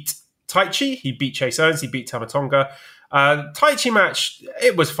 He beat Taichi, he beat Chase Owens, he beat Tamatonga. Taichi match,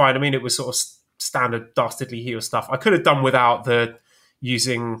 it was fine. I mean, it was sort of standard dastardly heel stuff. I could have done without the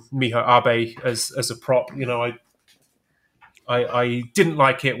using Miho Abe as a prop. You know, I didn't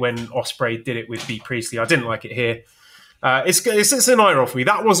like it when Ospreay did it with B Priestley. I didn't like it here. It's an eye roll for me.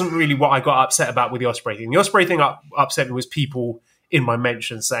 That wasn't really what I got upset about with the Ospreay thing. The Ospreay thing upset me was people in my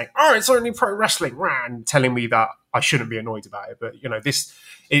mentions saying, "Oh, it's only pro wrestling," and telling me that I shouldn't be annoyed about it. But you know, this,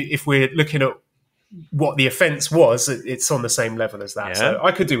 if we're looking at what the offence was, it's on the same level as that. Yeah. So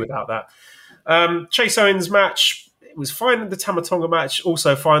I could do without that. Chase Owens match, it was fine. The Tamatonga match,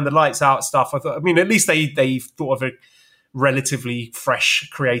 also fine. The lights out stuff, I mean, at least they thought of a relatively fresh,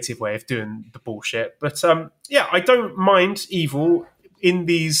 creative way of doing the bullshit. But yeah, I don't mind Evil in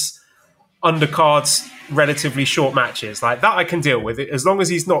these undercards, relatively short matches. Like that I can deal with it, as long as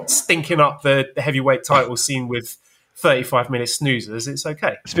he's not stinking up the heavyweight title scene with 35-minute snoozers, it's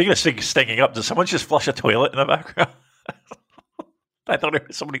okay. Speaking of stinking up, does someone just flush a toilet in the background? I thought there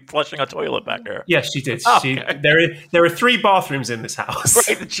was somebody flushing a toilet back there. Yes, she did. Oh, okay. There are 3 bathrooms in this house.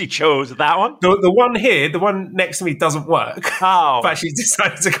 Right, that she chose that one? The one here, the one next to me doesn't work. Oh. But she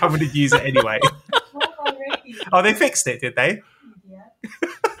decided to come and use it anyway. Oh, they fixed it, did they?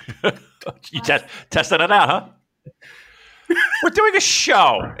 Yeah. You testing it out, huh? We're doing a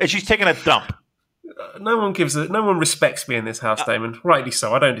show, and she's taking a dump. No one respects me in this house, Damon. Rightly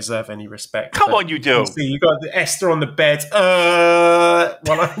so. I don't deserve any respect. Come on, you do. You got Esther on the bed.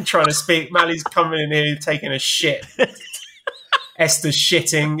 While I'm trying to speak, Mally's coming in here taking a shit. Esther's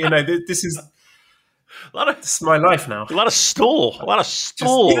shitting. You know, this is my life now. A lot of stool.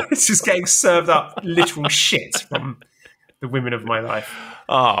 It's just getting served up literal shit from the women of my life.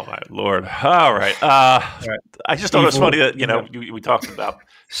 Oh my Lord! All right. I just thought it was funny that we talked about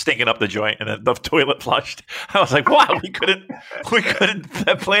stinking up the joint and then the toilet flushed. I was like, wow, we couldn't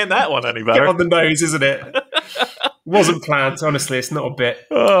plan that one any better. Get on the nose, isn't it? Wasn't planned. Honestly, it's not a bit.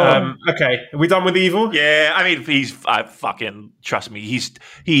 Okay, are we done with Evil? Yeah, I mean, fucking trust me.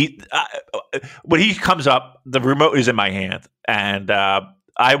 When he comes up, the remote is in my hand, and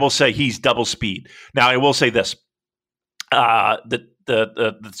I will say he's double speed. Now, I will say this: the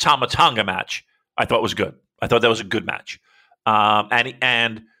Tamatonga match I thought was good. I thought that was a good match.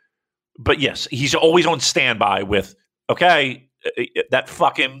 And But yes, he's always on standby with, okay, that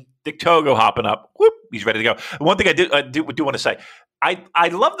fucking Dick Togo hopping up. Whoop, he's ready to go. And one thing I do want to say, I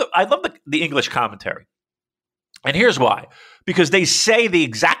love the English commentary. And here's why. Because they say the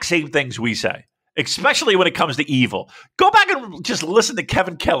exact same things we say, especially when it comes to Evil. Go back and just listen to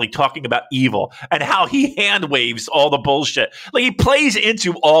Kevin Kelly talking about Evil and how he hand waves all the bullshit. Like, he plays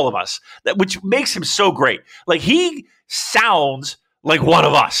into all of us, which makes him so great. Like, he sounds like one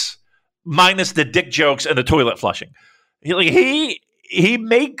of us, minus the dick jokes and the toilet flushing. He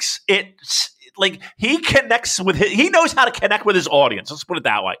makes it like he connects with he knows how to connect with his audience. Let's put it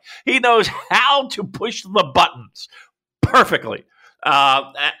that way. He knows how to push the buttons perfectly.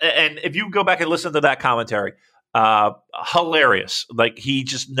 And if you go back and listen to that commentary, hilarious. Like, he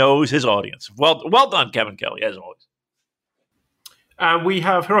just knows his audience. Well done, Kevin Kelly, as always. We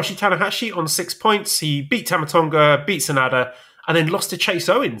have Hiroshi Tanahashi on 6 points. He beat Tamatonga, beat Sanada, and then lost to Chase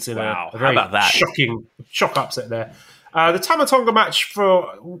Owens in a very shocking shock upset there. The Tamatonga match for,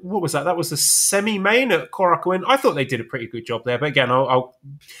 what was that? That was the semi-main at Korakuen. I thought they did a pretty good job there. But again, I'll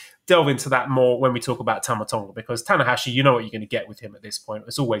delve into that more when we talk about Tamatonga, because Tanahashi, you know what you're going to get with him at this point.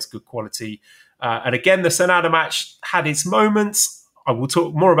 It's always good quality. And again, the Sanada match had its moments. I will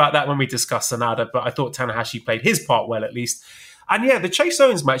talk more about that when we discuss Sanada, but I thought Tanahashi played his part well, at least. And yeah, the Chase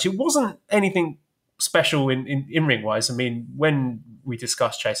Owens match, it wasn't anything special in ring wise. I mean, when we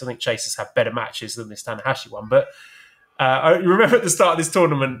discussed Chase, I think Chase has had better matches than this Tanahashi one. But I remember at the start of this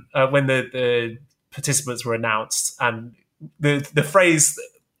tournament when the participants were announced, and the phrase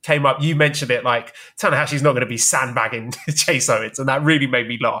came up. You mentioned it, like, Tanahashi's not going to be sandbagging Chase Owens, and that really made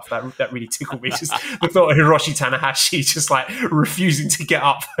me laugh. That really tickled me. Just the thought of Hiroshi Tanahashi just like refusing to get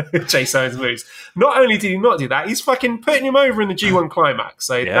up Chase Owens' moves. Not only did he not do that, he's fucking putting him over in the G1 climax.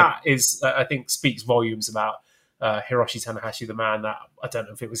 So that is, I think, speaks volumes about Hiroshi Tanahashi, the man that, I don't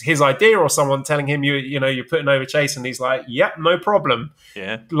know if it was his idea or someone telling him, you're putting over Chase, and he's like, yep, no problem.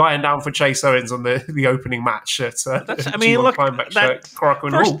 Yeah. Lying down for Chase Owens on the opening match at G1 look, climax at Korakuen.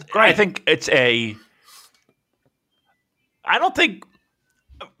 First, great. I think it's I don't think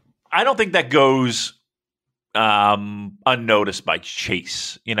that goes unnoticed by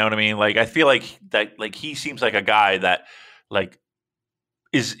Chase. You know what I mean? Like, I feel like that, like, he seems like a guy that, like,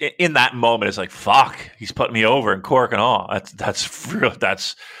 is in that moment is like, fuck, he's putting me over in Cork and all. That's real.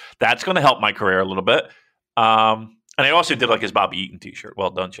 That's going to help my career a little bit. And I also did like his Bobby Eaton t-shirt. Well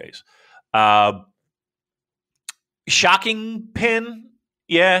done, Chase. Shocking pin.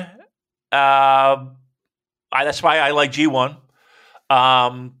 Yeah. That's why I like G1.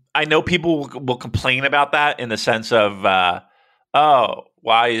 I know people will complain about that in the sense of,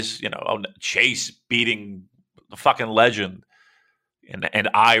 why is, Chase beating the fucking legend? And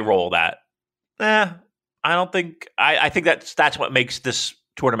I roll that. I don't think. I think that's what makes this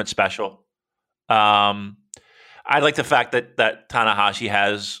tournament special. I like the fact that Tanahashi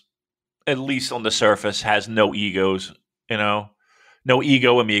has, at least on the surface, has no egos. No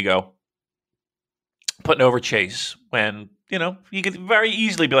ego amigo. Putting over Chase when you could very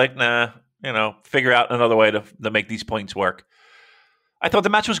easily be like, nah, figure out another way to make these points work. I thought the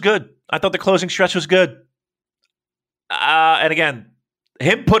match was good. I thought the closing stretch was good. And again,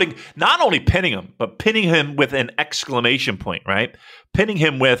 him not only pinning him, but pinning him with an exclamation point, right? Pinning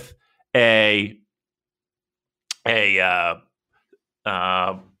him with like an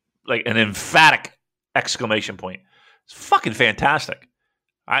emphatic exclamation point. It's fucking fantastic.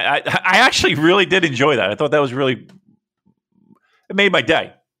 I actually really did enjoy that. I thought that was really, it made my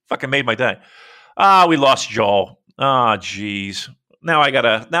day. Fucking made my day. We lost Joel. Oh, jeez. Now I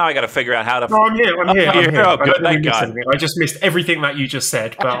gotta figure out how to. No, I'm here. Oh, good. Thank God. I just missed everything that you just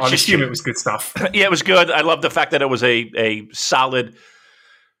said, but I'll assume it was good stuff. Yeah, it was good. I love the fact that it was a solid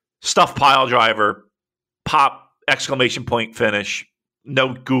stuff pile driver, pop exclamation point finish.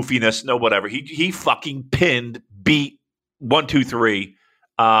 No goofiness, no whatever. He fucking beat 1, 2, 3.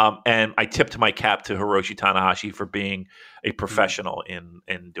 And I tipped my cap to Hiroshi Tanahashi for being a professional in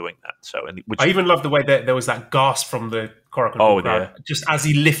doing that. So, I even love the way that there was that gasp from the Korakuen crowd just as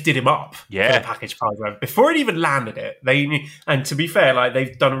he lifted him up for the package pile driver before it even landed it. And to be fair, like,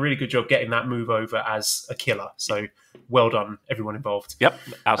 they've done a really good job getting that move over as a killer. So well done, everyone involved. Yep,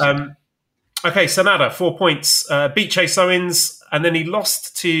 absolutely. Okay, Sanada, 4 points, beat Chase Owens, and then he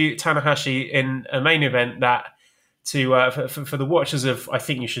lost to Tanahashi in a main event that. For the watchers of I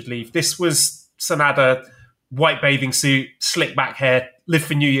Think You Should Leave, this was Sanada, white bathing suit, slick back hair, live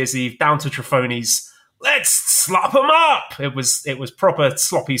for New Year's Eve, down to Trifoni's. Let's slop him up. It was proper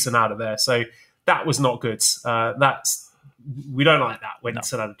sloppy Sanada there, so that was not good. We don't like that when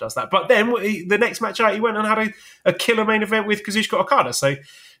Sanada does that. But then the next match out, he went and had a killer main event with Kazuchika Okada. So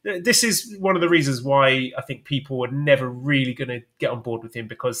this is one of the reasons why I think people are never really going to get on board with him,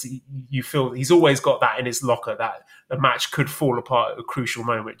 because you feel he's always got that in his locker, that the match could fall apart at a crucial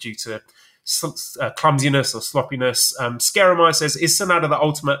moment due to clumsiness or sloppiness. Scaramire says, is Sanada the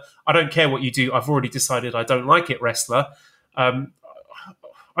ultimate I don't care what you do, I've already decided I don't like it wrestler? I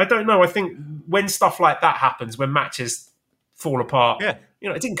don't know. I think when stuff like that happens, when matches fall apart,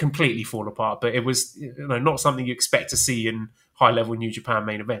 it didn't completely fall apart, but it was not something you expect to see in high-level New Japan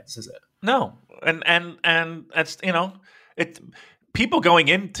main events, is it? No, and that's it. People going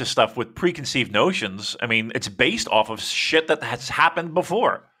into stuff with preconceived notions. I mean, it's based off of shit that has happened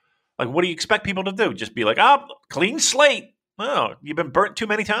before. Like, what do you expect people to do? Just be like, oh, clean slate. No, you've been burnt too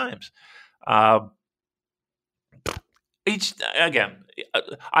many times. I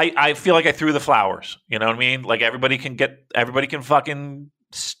feel like I threw the flowers. You know what I mean? Like, everybody can fucking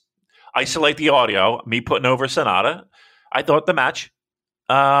isolate the audio. Me putting over Sanada. I thought the match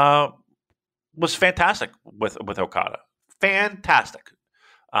was fantastic with Okada. Fantastic.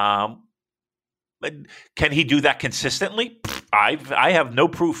 Can he do that consistently? I have no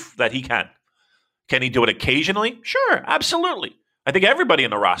proof that he can. Can he do it occasionally? Sure, absolutely. I think everybody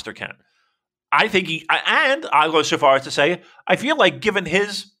in the roster can. I think and I'll go so far as to say, I feel like given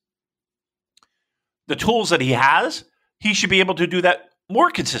the tools that he has, he should be able to do that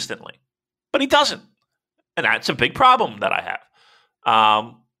more consistently. But he doesn't. And that's a big problem that I have.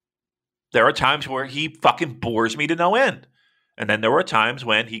 There are times where he fucking bores me to no end. And then there are times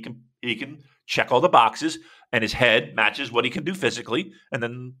when he can check all the boxes and his head matches what he can do physically, and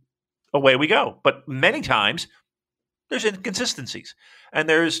then away we go. But many times there's inconsistencies, and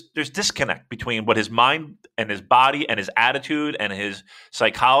there's disconnect between what his mind and his body and his attitude and his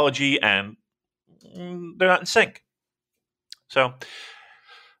psychology, and they're not in sync. So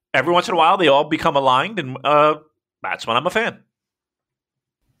every once in a while they all become aligned, and that's when I'm a fan.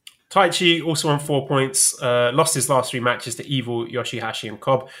 Taichi also on 4 points, lost his last 3 matches to Evil, Yoshihashi and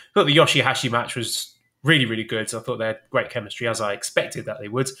Cobb. I thought the Yoshihashi match was really, really good. So I thought they had great chemistry, as I expected that they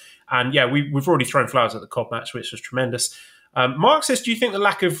would. And yeah, we've already thrown flowers at the Cobb match, which was tremendous. Mark says, do you think the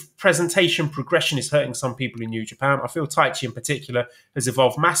lack of presentation progression is hurting some people in New Japan? I feel Taichi in particular has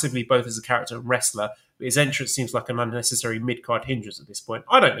evolved massively both as a character and wrestler, but his entrance seems like an unnecessary mid-card hindrance at this point.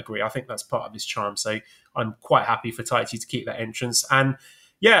 I don't agree. I think that's part of his charm. So I'm quite happy for Taichi to keep that entrance. And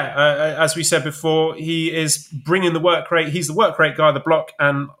yeah, as we said before, he is bringing the work rate. He's the work rate guy of the block,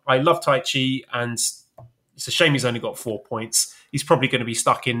 and I love Taichi, and it's a shame he's only got 4 points. He's probably going to be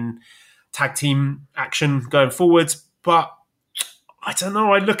stuck in tag team action going forwards, but I don't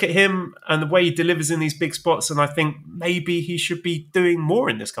know. I look at him and the way he delivers in these big spots, and I think maybe he should be doing more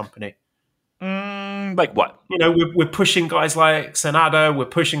in this company. Like what? We're pushing guys like Sanada, we're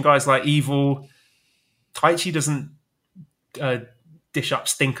pushing guys like Evil. Taichi doesn't dish up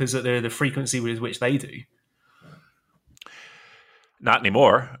stinkers at the frequency with which they do. Not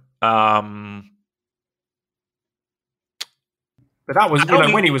anymore. But that was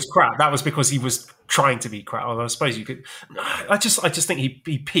when he was crap. That was because he was trying to be crap. Although I suppose you could. I just think he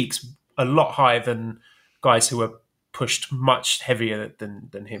peaks a lot higher than guys who are pushed much heavier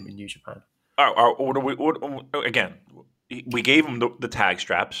than him in New Japan. Again, we gave him the tag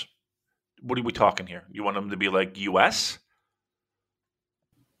straps. What are we talking here? You want him to be like US?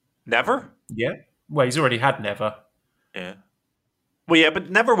 Never? Yeah. Well, he's already had Never. Yeah. Well, yeah, but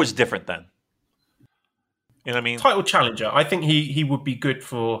Never was different then. You know what I mean? Title challenger. I think he would be good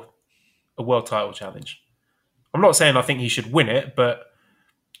for a world title challenge. I'm not saying I think he should win it, but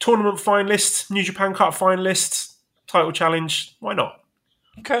tournament finalist, New Japan Cup finalist, title challenge, why not?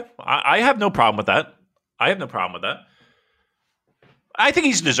 Okay. I have no problem with that. I think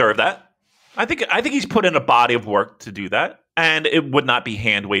he's deserved that. I think he's put in a body of work to do that, and it would not be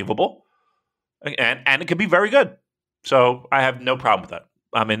hand waveable, and it could be very good. So I have no problem with that.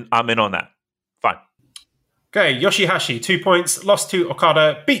 I'm in on that. Fine. Okay, Yoshihashi, 2 points, lost to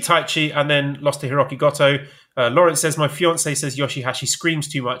Okada, beat Taichi, and then lost to Hiroki Goto. Lawrence says, my fiance says Yoshihashi screams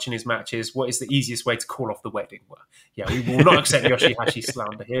too much in his matches. What is the easiest way to call off the wedding? Well, yeah, we will not accept Yoshihashi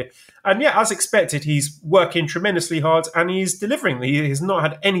slander here. And yeah, as expected, he's working tremendously hard and he's delivering. He has not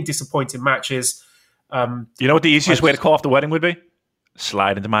had any disappointing matches. You know what the easiest way to call off the wedding would be?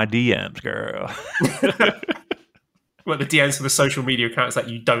 Slide into my DMs, girl. Well, the DMs for the social media accounts that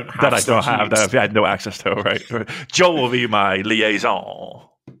you don't have. That I don't have. That I had no access to, right? Joe will be my liaison.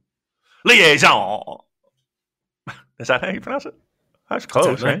 Liaison. Is that how you pronounce it? That's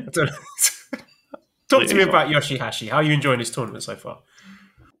close, right? Talk to me about Yoshihashi. How are you enjoying this tournament so far?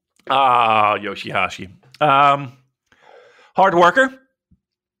 Yoshihashi. Hard worker.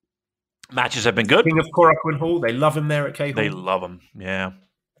 Matches have been good. King of Korakuen Hall. They love him there at K-Hall. They love him, yeah.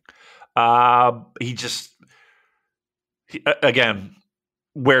 Again,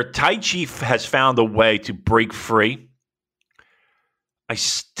 where Taichi has found a way to break free, I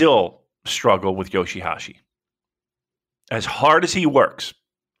still struggle with Yoshihashi. As hard as he works,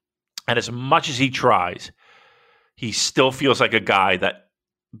 and as much as he tries, he still feels like a guy that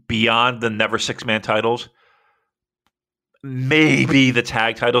beyond the never six-man titles, maybe the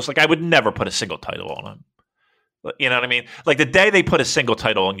tag titles, like I would never put a single title on him. You know what I mean? Like the day they put a single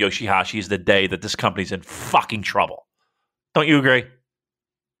title on Yoshihashi is the day that this company's in fucking trouble. Don't you agree?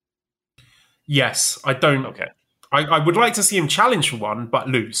 Yes, I don't. Okay. I would like to see him challenge for one, but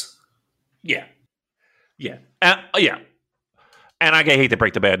lose. Yeah. Yeah. Yeah. And I hate to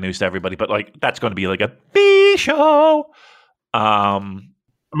break the bad news to everybody, but like that's going to be like a B show. I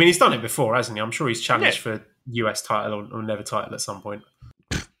mean, he's done it before, hasn't he? I'm sure he's challenged for US title or never title at some point.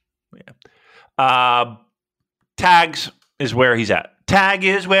 Yeah. Tags is where he's at. Tag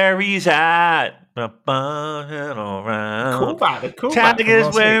is where he's at. Cool back. Tag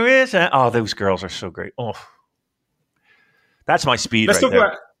is where he's at. Oh, those girls are so great. Oh, that's my speed. Let's talk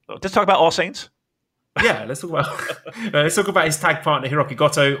about All Saints. Yeah, let's talk about his tag partner Hiroki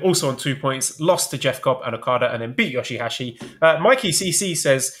Goto, also on 2 points, lost to Jeff Cobb and Okada, and then beat Yoshihashi. Mikey CC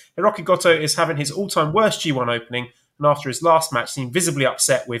says Hiroki Goto is having his all-time worst G1 opening, and after his last match seemed visibly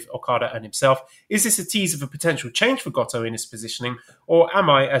upset with Okada and himself. Is this a tease of a potential change for Goto in his positioning, or am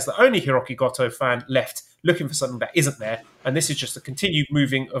I, as the only Hiroki Goto fan left, looking for something that isn't there, and this is just a continued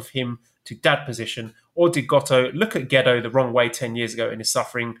moving of him to dad position, or did Goto look at Gedo the wrong way 10 years ago and is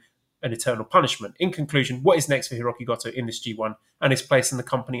suffering an eternal punishment? In conclusion, what is next for Hiroki Goto in this G1 and his place in the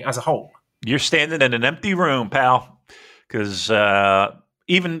company as a whole? You're standing in an empty room, pal, because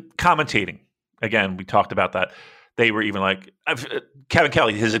even commentating, again, we talked about that. They were even like, Kevin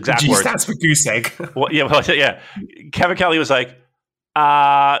Kelly, his exact words. That's for goose egg. Yeah. Kevin Kelly was like,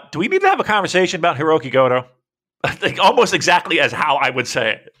 do we need to have a conversation about Hiroki Goto? Like, almost exactly as how I would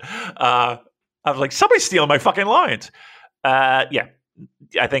say it. I was like, somebody's stealing my fucking lines. Yeah.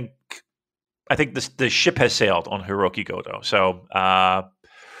 I think the ship has sailed on Hiroki Goto. So,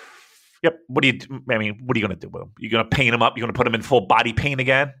 yep. What are you going to do with him? You're going to paint him up? You're going to put him in full body paint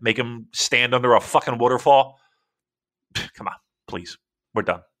again? Make him stand under a fucking waterfall? Come on, please. We're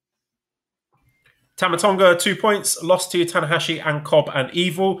done. Tama Tonga, 2 points, lost to Tanahashi and Cobb and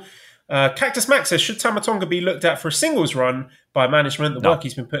Evil. Cactus Max says, should Tama Tonga be looked at for a singles run by management? The work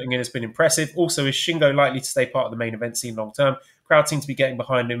he's been putting in has been impressive. Also, is Shingo likely to stay part of the main event scene long term? Crowd seems to be getting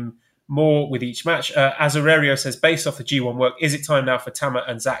behind him more with each match. Azurerio says, based off the G1 work, is it time now for Tama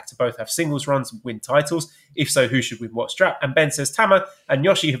and Zack to both have singles runs and win titles? If so, who should win what strap? And Ben says, Tama and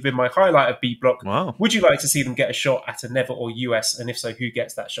Yoshi have been my highlight of B Block. Wow. Would you like to see them get a shot at a Never or US? And if so, who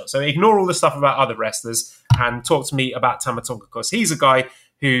gets that shot? So ignore all the stuff about other wrestlers and talk to me about Tama Tonga, because he's a guy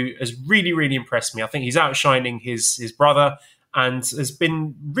who has really, really impressed me. I think he's outshining his brother and has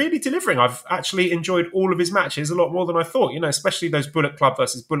been really delivering. I've actually enjoyed all of his matches a lot more than I thought, especially those Bullet Club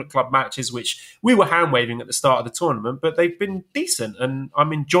versus Bullet Club matches, which we were hand-waving at the start of the tournament, but they've been decent, and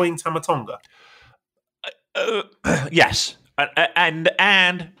I'm enjoying Tama Tonga. Yes, and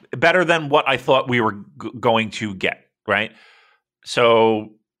better than what I thought we were going to get, right?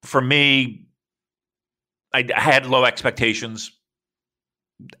 So for me, I had low expectations.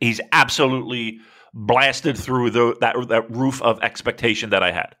 He's absolutely blasted through that roof of expectation that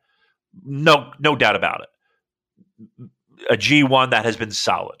I had. No doubt about it. A G1 that has been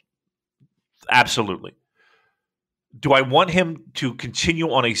solid. Absolutely. Do I want him to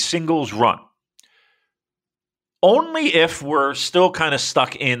continue on a singles run? Only if we're still kind of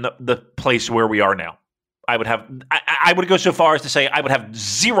stuck in the place where we are now. I would go so far as to say I would have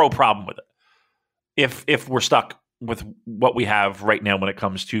zero problem with it if we're stuck with what we have right now when it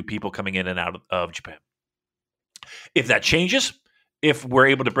comes to people coming in and out of Japan. If that changes, if we're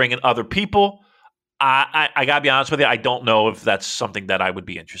able to bring in other people, I got to be honest with you, I don't know if that's something that I would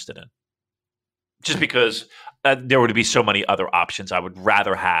be interested in. Just because there would be so many other options I would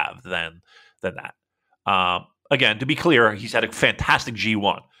rather have than that. Again, to be clear, he's had a fantastic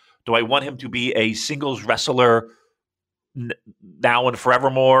G1. Do I want him to be a singles wrestler now and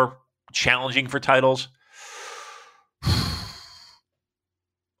forevermore, challenging for titles?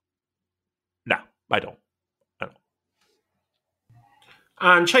 No, I don't.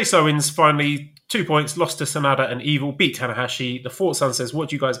 And Chase Owens, finally, 2 points, lost to Sanada and Evil, beat Tanahashi. The Fort Sun says, what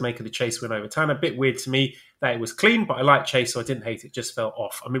do you guys make of the Chase win over Tana? A bit weird to me that it was clean, but I like Chase, so I didn't hate it, just fell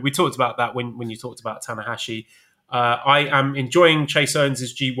off. I mean, we talked about that when you talked about Tanahashi. I am enjoying Chase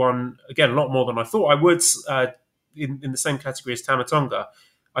Owens' G1, again, a lot more than I thought I would, in the same category as Tama Tonga.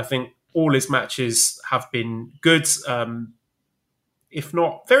 I think all his matches have been good. if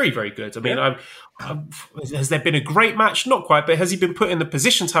not very, very good. I mean, has there been a great match? Not quite, but has he been put in the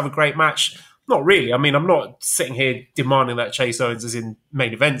position to have a great match? Not really. I mean, I'm not sitting here demanding that Chase Owens is in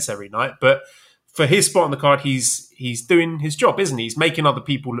main events every night, but for his spot on the card, he's doing his job, isn't he? He's making other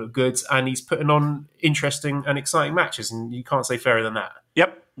people look good, and he's putting on interesting and exciting matches, and you can't say fairer than that.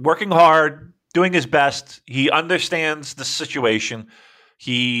 Yep, working hard, doing his best. He understands the situation.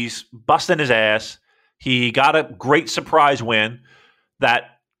 He's busting his ass. He got a great surprise win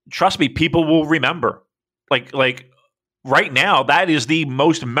that, trust me, people will remember. Like right now, that is the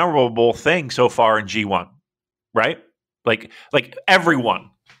most memorable thing so far in G1, right? Like everyone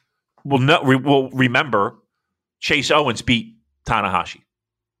will remember Chase Owens beat Tanahashi,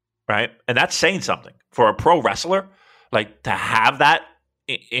 right? And that's saying something for a pro wrestler, like to have that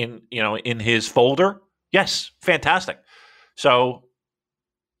in his folder. Yes, fantastic. So,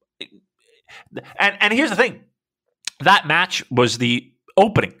 and here's the thing: that match was the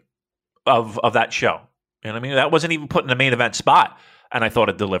opening of that show. And I mean, that wasn't even put in the main event spot, and I thought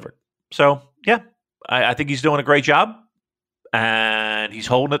it delivered. So, yeah, I think he's doing a great job, and he's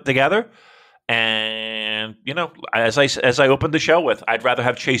holding it together. And, as I opened the show with, I'd rather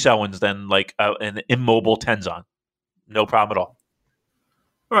have Chase Owens than like an immobile Tenzan. No problem at all.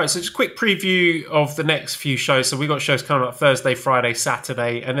 All right, so just a quick preview of the next few shows. So we've got shows coming up Thursday, Friday,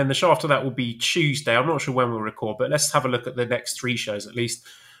 Saturday, and then the show after that will be Tuesday. I'm not sure when we'll record, but let's have a look at the next 3 shows at least,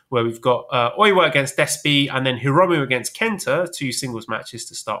 where we've got Oiwa against Despi and then Hiromu against Kenta, 2 singles matches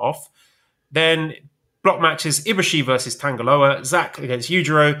to start off. Then block matches, Ibushi versus Tangaloa, Zack against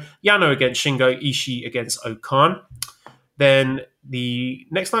Yujiro, Yano against Shingo, Ishii against Okan. Then the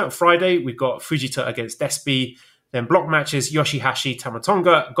next night on Friday, we've got Fujita against Despi. Then block matches, Yoshihashi,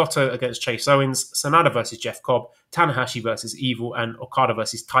 Tamatonga, Goto against Chase Owens, Sanada versus Jeff Cobb, Tanahashi versus Evil, and Okada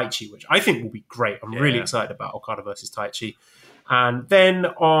versus Taichi, which I think will be great. I'm really excited about Okada versus Taichi. And then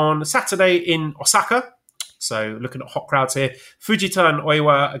on Saturday in Osaka, so looking at hot crowds here, Fujita and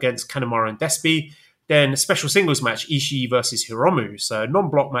Oiwa against Kanemaru and Despi. Then special singles match, Ishii versus Hiromu. So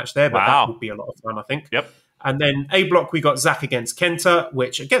non-block match there, but that would be a lot of fun, I think. Yep. And then A block, we got Zack against Kenta,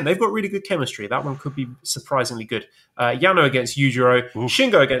 which, again, they've got really good chemistry. That one could be surprisingly good. Yano against Yujiro,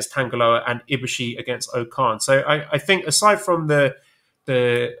 Shingo against Tangaloa, and Ibushi against Okan. So I think aside from the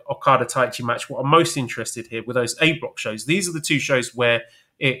Okada Taichi match, what I'm most interested here with those A block shows, these are the 2 shows where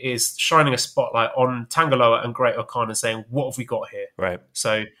it is shining a spotlight on Tangaloa and Great Okan and saying, what have we got here? Right.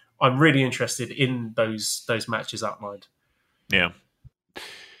 So I'm really interested in those matches outlined. Yeah.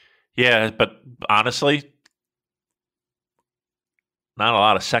 Yeah, but honestly, not a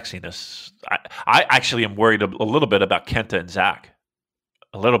lot of sexiness. I actually am worried a little bit about Kenta and Zack.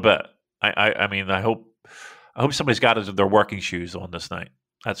 A little bit. I mean, I hope somebody's got their working shoes on this night.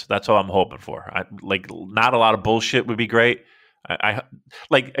 That's all I'm hoping for. Not a lot of bullshit would be great.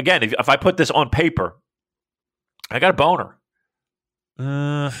 Again, if I put this on paper, I got a boner.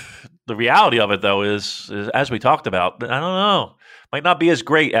 The reality of it, though, is as we talked about, I don't know. Might not be as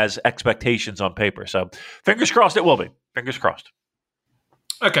great as expectations on paper. So fingers crossed it will be. Fingers crossed.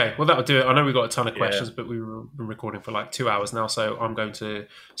 Okay, well, that'll do it. I know we've got a ton of questions, but we've been recording for like 2 hours now, so I'm going to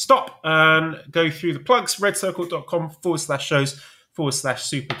stop and go through the plugs.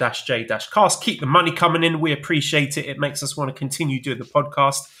 redcircle.com/shows/super-j-cast. Keep the money coming in. We appreciate it. It makes us want to continue doing the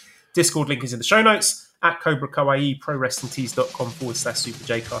podcast. Discord link is in the show notes. At Cobra Kawaii,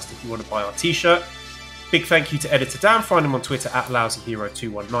 prowrestlingtees.com/super-j-cast if you want to buy our t-shirt. Big thank you to Editor Dan. Find him on Twitter at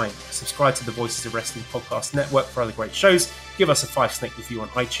LousyHero219. Subscribe to the Voices of Wrestling Podcast Network for other great shows. Give us a 5-snake review on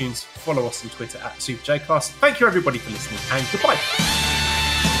iTunes. Follow us on Twitter at SuperJcast. Thank you everybody for listening, and goodbye.